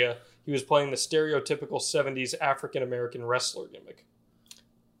Nigeria, he was playing the stereotypical 70s African-American wrestler gimmick.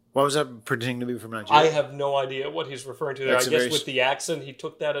 Why was that pretending to be from Nigeria? I have no idea what he's referring to there. That's I guess with the accent, he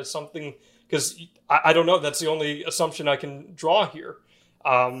took that as something... Because I don't know. That's the only assumption I can draw here.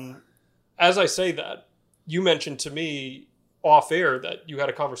 As I say that, you mentioned to me off air that you had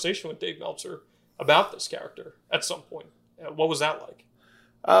a conversation with Dave Meltzer about this character at some point. What was that like?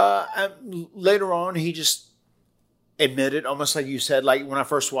 Later on, he just admitted, almost like you said, like when I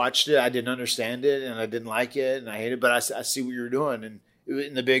first watched it, I didn't understand it and I didn't like it and I hate it, but I see what you're doing. And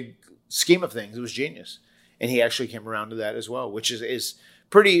in the big scheme of things, it was genius. And he actually came around to that as well, which is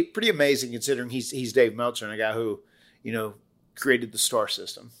pretty amazing considering he's Dave Meltzer and a guy who, created the star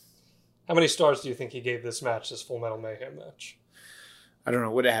system. How many stars do you think he gave this match, this Full Metal Mayhem match? I don't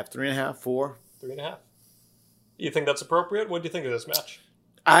know. What did I have? 3.5, 4? 3.5. You think that's appropriate? What do you think of this match?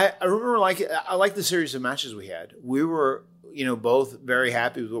 I remember I like the series of matches we had. We were, both very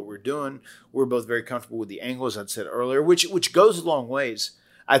happy with what we're doing. We're both very comfortable with the angles I'd said earlier, which goes a long ways,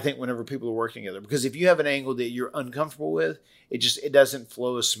 I think, whenever people are working together. Because if you have an angle that you're uncomfortable with, it doesn't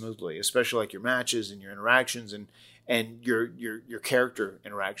flow as smoothly, especially like your matches and your interactions and your character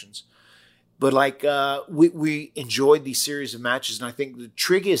interactions. But we enjoyed these series of matches, and I think the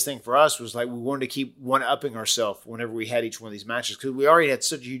trickiest thing for us was we wanted to keep one-upping ourselves whenever we had each one of these matches because we already had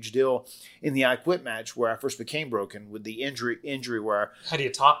such a huge deal in the I Quit match where I first became broken with the injury where how do you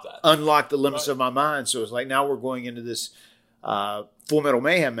top that? Unlocked the limits of my mind. So it's now we're going into this Full Metal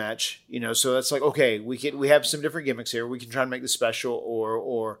Mayhem match, So that's okay, we have some different gimmicks here. We can try to make this special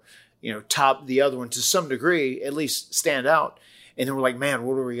or top the other one to some degree, at least stand out. And then we're like, man,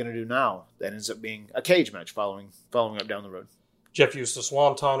 what are we going to do now? That ends up being a cage match following up down the road. Jeff used the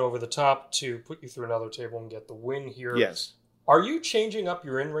Swanton over the top to put you through another table and get the win here. Yes. Are you changing up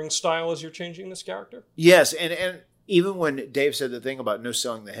your in-ring style as you're changing this character? Yes, and even when Dave said the thing about no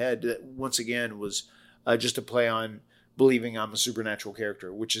selling the head, that once again was just a play on believing I'm a supernatural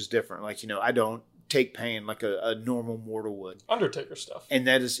character, which is different. I don't take pain like a normal mortal would. Undertaker stuff. And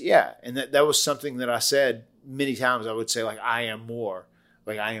that is, and that was something that I said many times. I would say I am more,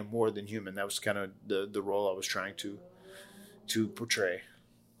 I am more than human. That was kind of the role I was trying to portray.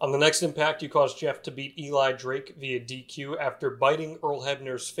 On the next Impact, you caused Jeff to beat Eli Drake via DQ after biting Earl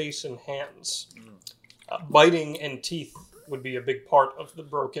Hebner's face and hands. Biting and teeth would be a big part of the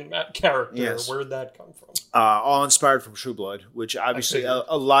Broken Matt character. Yes. Where did that come from? All inspired from True Blood, which obviously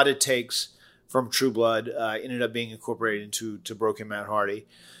a lot of takes from True Blood ended up being incorporated into Broken Matt Hardy.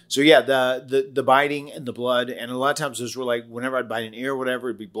 So yeah, the biting and the blood, and a lot of times those were whenever I'd bite an ear or whatever,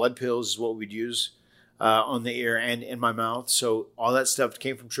 it'd be blood pills is what we'd use on the ear and in my mouth. So all that stuff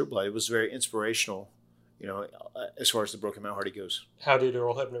came from True Blood. It was very inspirational, as far as the Broken Matt Hardy goes. How did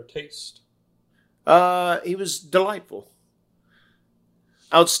Earl Hebner taste? He was delightful.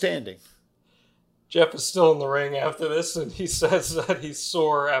 Outstanding. Jeff is still in the ring after this, and he says that he's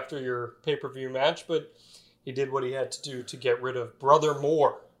sore after your pay-per-view match, but he did what he had to do to get rid of Brother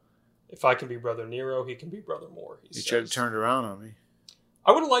Moore. If I can be Brother Nero, he can be Brother Moore. He tried to turn it around on me.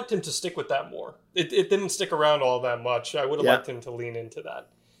 I would have liked him to stick with that more. It didn't stick around all that much. I would have liked him to lean into that.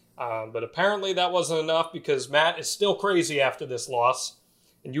 But apparently that wasn't enough because Matt is still crazy after this loss.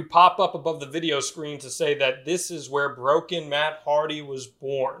 And you pop up above the video screen to say that this is where Broken Matt Hardy was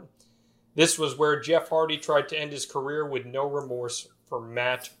born. This was where Jeff Hardy tried to end his career with no remorse for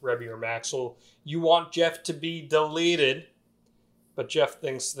Matt, Rebby, or Maxwell. You want Jeff to be deleted, but Jeff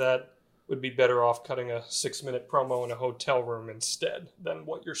thinks that would be better off cutting a 6-minute promo in a hotel room instead than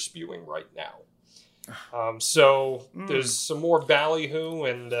what you're spewing right now. There's some more ballyhoo,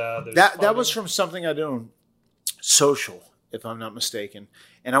 and that was from something I did on Social, if I'm not mistaken.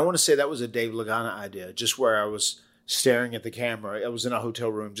 And I want to say that was a Dave Lagana idea, just where I was staring at the camera. I was in a hotel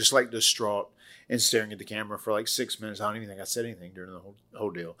room, just distraught, and staring at the camera for 6 minutes. I don't even think I said anything during the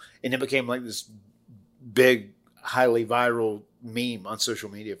whole deal. And it became this big, highly viral meme on social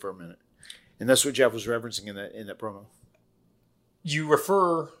media for a minute. And that's what Jeff was referencing in that promo. You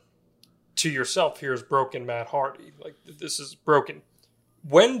refer to yourself here as Broken Matt Hardy. This is broken.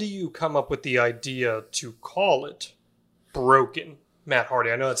 When do you come up with the idea to call it Broken Matt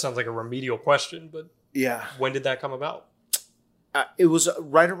Hardy? I know that sounds like a remedial question, but yeah, when did that come about? It was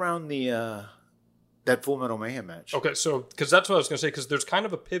right around that Full Metal Mayhem match. Okay, so because that's what I was going to say, because there's kind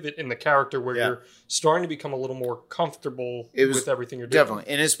of a pivot in the character where you're starting to become a little more comfortable with everything you're doing.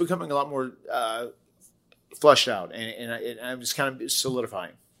 Definitely, and it's becoming a lot more flushed out, and it's kind of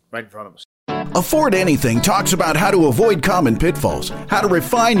solidifying right in front of us. Afford Anything talks about how to avoid common pitfalls, how to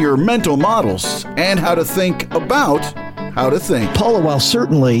refine your mental models, and how to think about how to think. Paula, while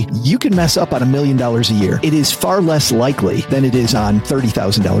certainly you can mess up on $1 million a year, it is far less likely than it is on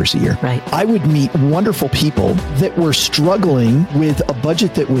 $30,000 a year. Right. I would meet wonderful people that were struggling with a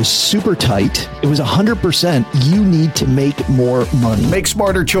budget that was super tight. It was 100%. You need to make more money. Make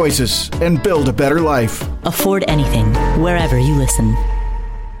smarter choices and build a better life. Afford anything, wherever you listen.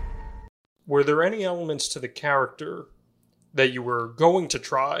 Were there any elements to the character that you were going to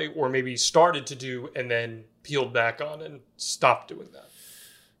try or maybe started to do and then peeled back on and stopped doing that?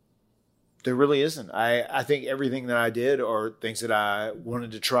 There really isn't. I think everything that I did are things that I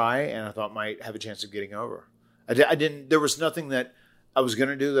wanted to try and I thought might have a chance of getting over. I didn't. There was nothing that I was going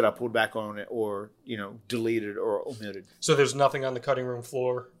to do that I pulled back on it or, deleted or omitted. So there's nothing on the cutting room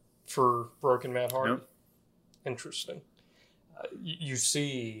floor for Broken Matt Hardy? Nope. Interesting. You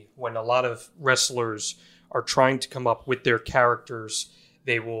see when a lot of wrestlers are trying to come up with their characters,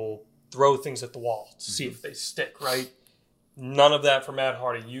 they will throw things at the wall to see if they stick, right? None of that for Matt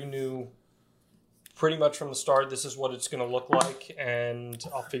Hardy. You knew pretty much from the start, this is what it's going to look like, and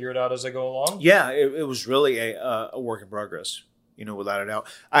I'll figure it out as I go along? Yeah, it was really a work in progress, without a doubt.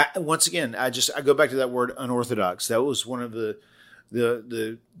 Once again, I go back to that word unorthodox. That was one of the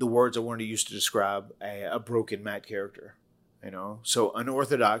words I wanted to use to describe a broken Matt character. So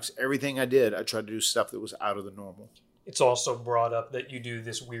unorthodox, everything I did, I tried to do stuff that was out of the normal. It's also brought up that you do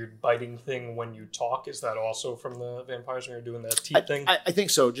this weird biting thing when you talk. Is that also from the vampires when you're doing that teeth thing? I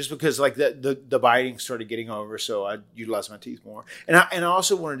think so, just because like the biting started getting over, so I utilized my teeth more. And I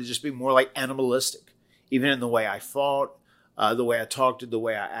also wanted to just be more like animalistic, even in the way I fought, the way I talked, the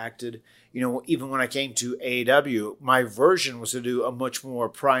way I acted. Even when I came to AEW, my version was to do a much more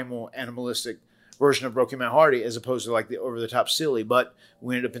primal, animalistic version of Broken Matt Hardy as opposed to like the over-the-top silly. But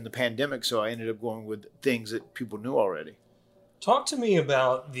we ended up in the pandemic, so I ended up going with things that people knew already. Talk to me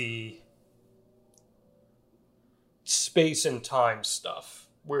about the space and time stuff,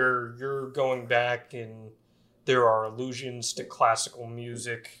 where you're going back and there are allusions to classical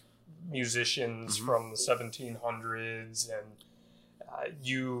music, musicians from the 1700s, and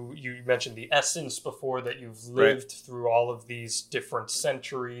you mentioned the essence before, that you've lived through all of these different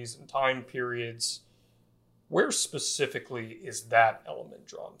centuries and time periods. Where specifically is that element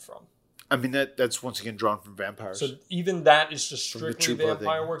drawn from? I mean, that's once again drawn from vampires. So even that is just strictly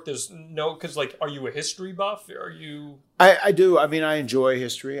vampire work? There's no, because like, are you a history buff? Are you? I do. I mean, I enjoy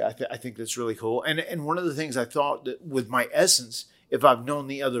history. I think that's really cool. And one of the things I thought that with my essence, if I've known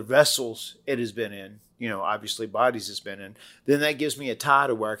the other vessels it has been in, obviously bodies it's been in, then that gives me a tie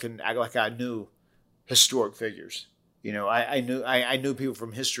to where I can act like I knew historic figures. I knew people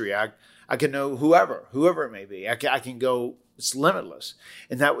from history. I can know whoever it may be. I can go. It's limitless,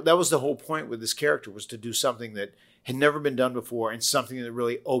 and that was the whole point with this character, was to do something that had never been done before and something that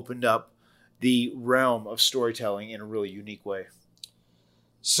really opened up the realm of storytelling in a really unique way.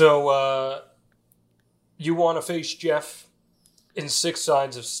 So you want to face Jeff in 6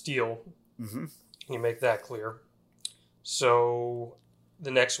 Sides of Steel. Mm-hmm. You make that clear. So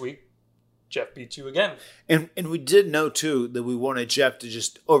the next week, Jeff beats you again. And we did know, too, that we wanted Jeff to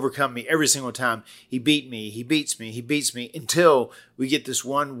just overcome me every single time. He beats me, until we get this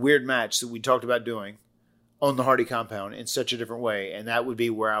one weird match that we talked about doing on the Hardy compound in such a different way. And that would be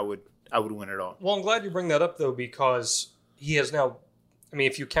where I would win it all. Well, I'm glad you bring that up, though, because he has now, I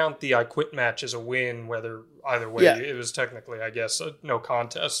mean, if you count the I Quit match as a win, either way, it was technically, I guess, no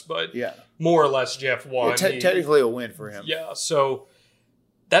contest, but more or less Jeff won. Yeah, technically a win for him. Yeah, so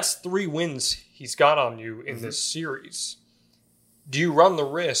that's 3 wins he's got on you in this series. Do you run the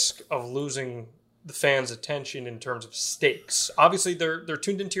risk of losing the fans' attention in terms of stakes? Obviously, they're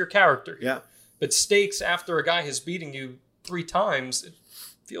tuned into your character here. Yeah. But stakes after a guy has beaten you 3 times, it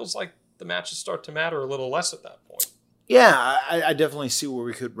feels like the matches start to matter a little less at that point. Yeah, I definitely see where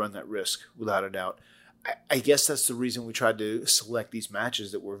we could run that risk, without a doubt. I guess that's the reason we tried to select these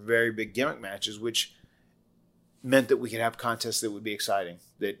matches that were very big gimmick matches, which meant that we could have contests that would be exciting.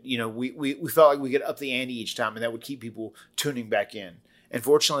 That, we felt like we could up the ante each time, and that would keep people tuning back in. And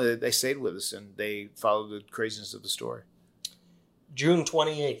fortunately, they stayed with us, and they followed the craziness of the story. June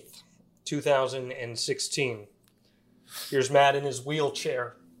 28th, 2016. Here's Matt in his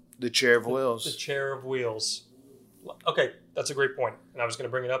wheelchair. The chair of wheels. The chair of wheels. Okay, that's a great point. And I was going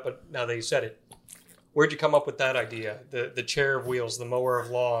to bring it up, but now that you said it. Where'd you come up with that idea? The chair of wheels, the mower of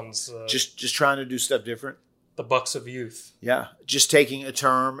lawns. Just trying to do stuff different. The bucks of youth. Yeah, just taking a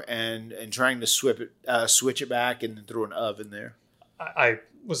term and trying to switch it back and then throw an of in there. I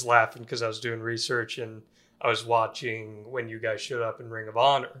was laughing because I was doing research and I was watching when you guys showed up in Ring of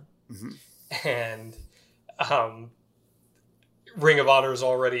Honor. Mm-hmm. And Ring of Honor is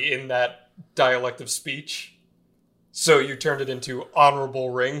already in that dialect of speech. So you turned it into honorable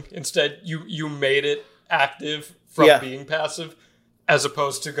ring. Instead, you made it active from being passive, as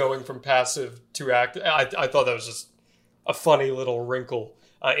opposed to going from passive to active. I thought that was just a funny little wrinkle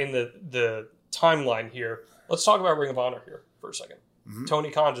in the timeline here. Let's talk about Ring of Honor here for a second. Mm-hmm.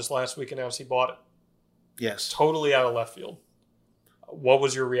 Tony Khan just last week announced he bought it. Yes. Totally out of left field. What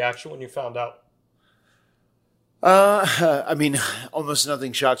was your reaction when you found out? I mean, almost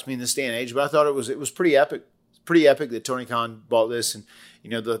nothing shocks me in this day and age, but I thought it was pretty epic. It's pretty epic that Tony Khan bought this. And,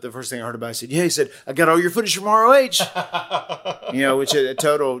 the first thing I heard about it, I said, he said, I got all your footage from ROH. Which is a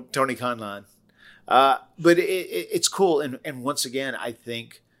total Tony Khan line. But it's cool. And once again, I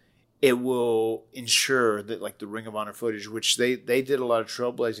think it will ensure that, like, the Ring of Honor footage, which they did a lot of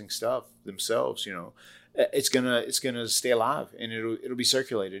trailblazing stuff themselves, it's gonna stay alive, and it'll be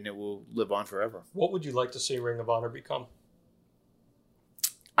circulated, and it will live on forever. What would you like to see Ring of Honor become?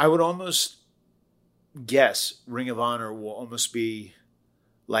 I would almost guess Ring of Honor will almost be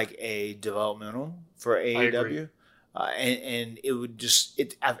like a developmental for AEW, and it would just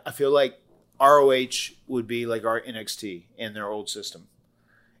I feel like ROH would be like our NXT in their old system.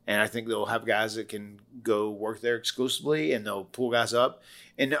 And I think they'll have guys that can go work there exclusively, and they'll pull guys up.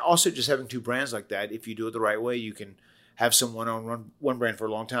 And also just having two brands like that, if you do it the right way, you can have someone on one brand for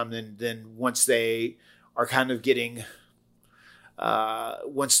a long time. Then once they are kind of getting,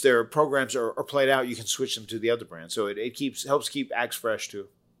 once their programs are played out, you can switch them to the other brand. So it helps keep acts fresh too.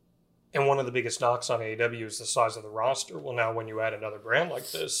 And one of the biggest knocks on AEW is the size of the roster. Well, now when you add another brand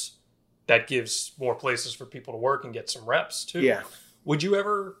like this, that gives more places for people to work and get some reps too. Yeah. Would you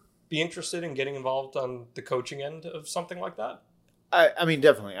ever be interested in getting involved on the coaching end of something like that? I mean,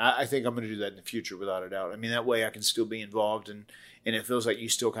 definitely. I think I'm going to do that in the future without a doubt. I mean, that way I can still be involved, and it feels like you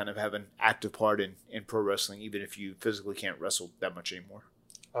still kind of have an active part in pro wrestling, even if you physically can't wrestle that much anymore.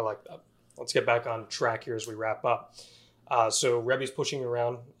 I like that. Let's get back on track here as we wrap up. So Rebby's pushing you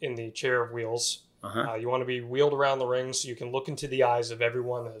around in the chair of wheels. Uh-huh. You want to be wheeled around the ring so you can look into the eyes of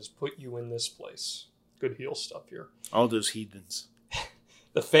everyone that has put you in this place. Good heel stuff here. All those heathens.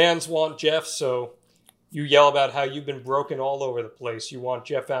 The fans want Jeff, so you yell about how you've been broken all over the place. You want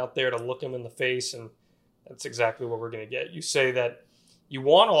Jeff out there to look him in the face, and that's exactly what we're going to get. You say that you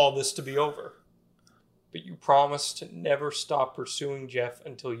want all this to be over, but you promise to never stop pursuing Jeff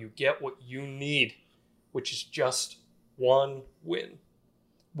until you get what you need, which is just one win,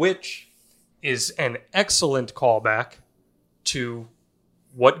 which is an excellent callback to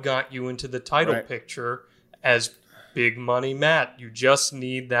what got you into the title picture as Big Money Matt. You just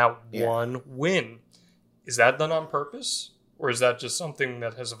need that one win. Is that done on purpose? Or is that just something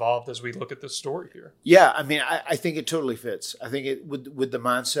that has evolved as we look at this story here? Yeah, I mean, I think it totally fits. I think it with the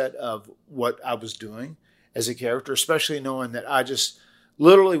mindset of what I was doing as a character, especially knowing that I just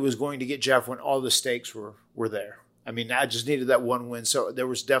literally was going to get Jeff when all the stakes were there. I mean, I just needed that one win. So there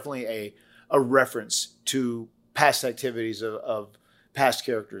was definitely a reference to past activities of past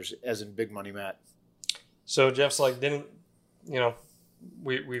characters, as in Big Money Matt. So Jeff's like,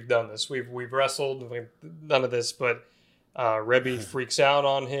 we've done this. We've wrestled. We've none of this, but Rebby freaks out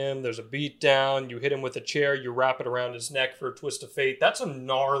on him. There's a beat down. You hit him with a chair. You wrap it around his neck for a twist of fate. That's a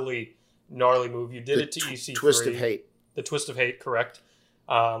gnarly move. You did it to EC3. Twist of hate. The twist of hate, correct.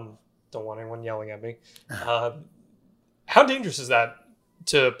 Don't want anyone yelling at me. How dangerous is that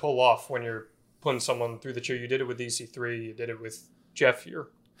to pull off when you're putting someone through the chair? You did it with EC3. You did it with Jeff here.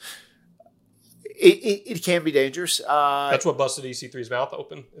 It can be dangerous. That's what busted EC3's mouth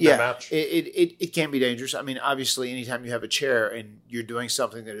open in that match. It can be dangerous. I mean, obviously, anytime you have a chair and you're doing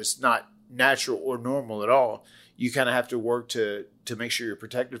something that is not natural or normal at all, you kind of have to work to make sure you're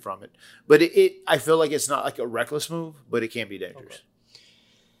protected from it. But I feel like it's not like a reckless move, but it can be dangerous. Okay.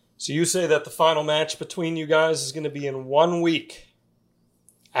 So you say that the final match between you guys is going to be in 1 week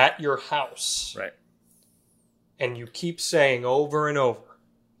at your house. Right. And you keep saying over and over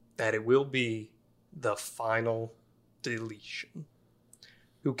that it will be the final deletion.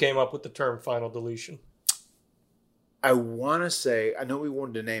 Who came up with the term final deletion? I want to say, I know we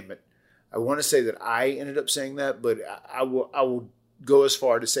wanted to name it. I want to say that I ended up saying that, but I will go as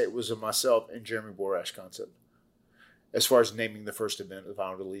far to say it was a myself and Jeremy Borash concept. As far as naming the first event, the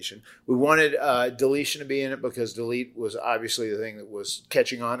final deletion. We wanted deletion to be in it because delete was obviously the thing that was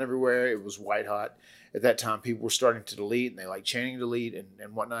catching on everywhere. It was white hot. At that time, people were starting to delete, and they liked chanting delete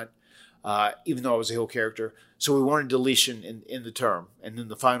and whatnot, even though I was a heel character. So we wanted deletion in the term. And then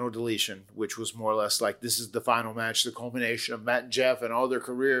the final deletion, which was more or less like this is the final match, the culmination of Matt and Jeff and all their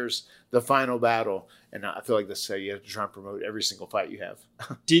careers, the final battle. And I feel like that's how you have to try and promote every single fight you have.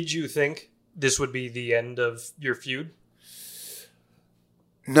 Did you think this would be the end of your feud?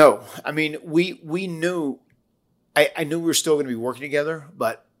 No. I mean, we knew I knew we were still going to be working together,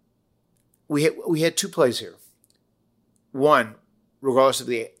 but we had two plays here. One, regardless of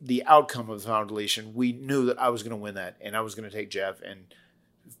the outcome of the final deletion, we knew that I was going to win that, and I was going to take Jeff and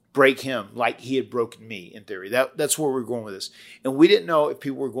break him like he had broken me, in theory. That's where we're going with this. And we didn't know if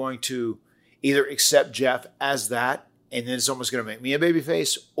people were going to either accept Jeff as that, and then it's almost going to make me a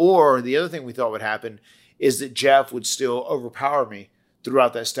babyface, or the other thing we thought would happen is that Jeff would still overpower me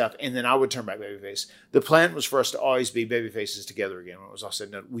throughout that stuff, and then I would turn back babyface. The plan was for us to always be babyfaces together again when it was all said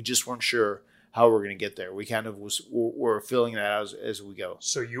and done. We just weren't sure how we're going to get there. We kind of were filling that out as we go.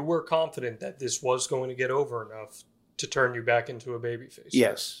 So you were confident that this was going to get over enough to turn you back into a babyface?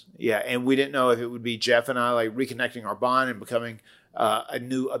 Yes. Yeah, and we didn't know if it would be Jeff and I like reconnecting our bond and becoming a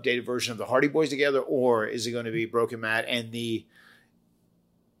new updated version of the Hardy Boys together, or is it going to be Broken Matt and the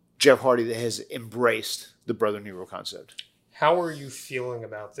Jeff Hardy that has embraced the Brother Nero concept? How are you feeling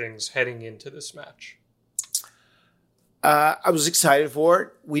about things heading into this match? I was excited for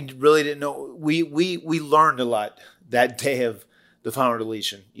it. We really didn't know. We learned a lot that day of the final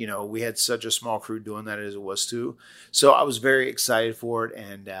deletion. You know, we had such a small crew doing that as it was too. So I was very excited for it,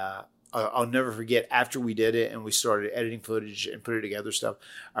 and I'll never forget after we did it and we started editing footage and put it together stuff.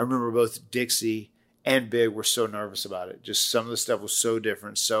 I remember both Dixie and Big were so nervous about it. Just some of the stuff was so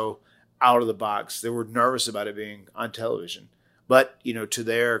different, so out of the box. They were nervous about it being on television. But, you know, to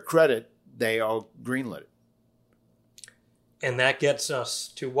their credit, they all greenlit it. And that gets us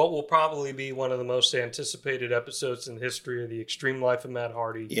to what will probably be one of the most anticipated episodes in the history of the Extreme Life of Matt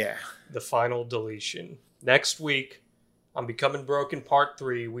Hardy. Yeah. The final deletion. Next week, on Becoming Broken Part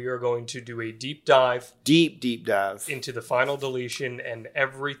 3, we are going to do a deep dive. Deep dive. Into the final deletion and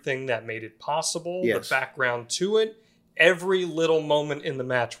everything that made it possible. Yes. The background to it. Every little moment in the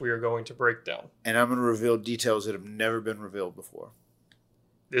match we are going to break down. And I'm going to reveal details that have never been revealed before.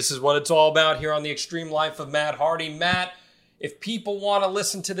 This is what it's all about here on the Extreme Life of Matt Hardy. Matt, if people want to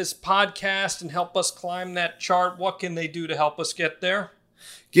listen to this podcast and help us climb that chart, what can they do to help us get there?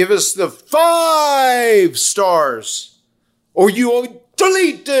 Give us the 5 stars, or you are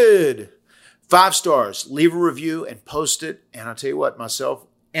deleted. 5 stars. Leave a review and post it. And I'll tell you what, myself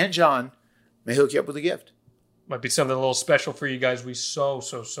and John may hook you up with a gift. Might be something a little special for you guys. We so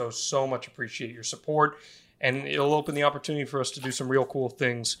much appreciate your support. And it'll open the opportunity for us to do some real cool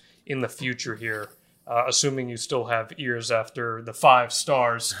things in the future here. Assuming you still have ears after the 5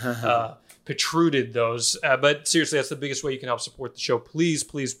 stars protruded those. But seriously, that's the biggest way you can help support the show. Please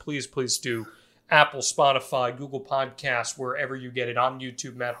do. Apple, Spotify, Google Podcasts, wherever you get it, on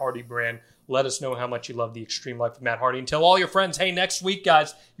YouTube, Matt Hardy brand. Let us know how much you love the Extreme Life of Matt Hardy. And tell all your friends, hey, next week,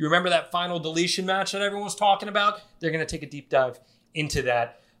 guys, you remember that final deletion match that everyone was talking about? They're going to take a deep dive into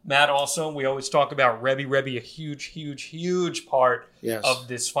that. Matt, also, we always talk about Rebby, a huge part of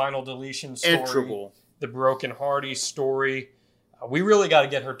this final deletion story. Integral. The Broken Hardy story. We really got to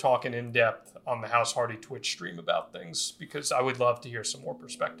get her talking in depth on the House Hardy Twitch stream about things, because I would love to hear some more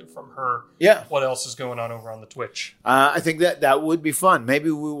perspective from her. Yeah. What else is going on over on the Twitch? I think that would be fun. Maybe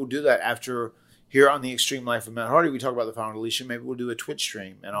we will do that after here on the Extreme Life of Matt Hardy. We talk about the final deletion. Maybe we'll do a Twitch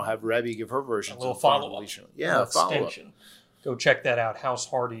stream, and I'll have Rebby give her version. A little follow-up. Yeah, follow-up. Go check that out. House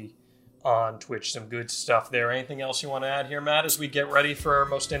Hardy on Twitch. Some good stuff there. Anything else you want to add here, Matt, as we get ready for our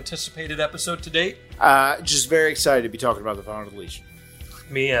most anticipated episode to date? Just very excited to be talking about the final deletion.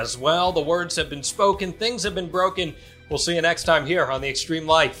 Me as well. The words have been spoken. Things have been broken. We'll see you next time here on the Extreme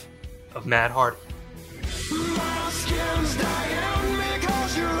Life of Matt Hardy. My skin's dying.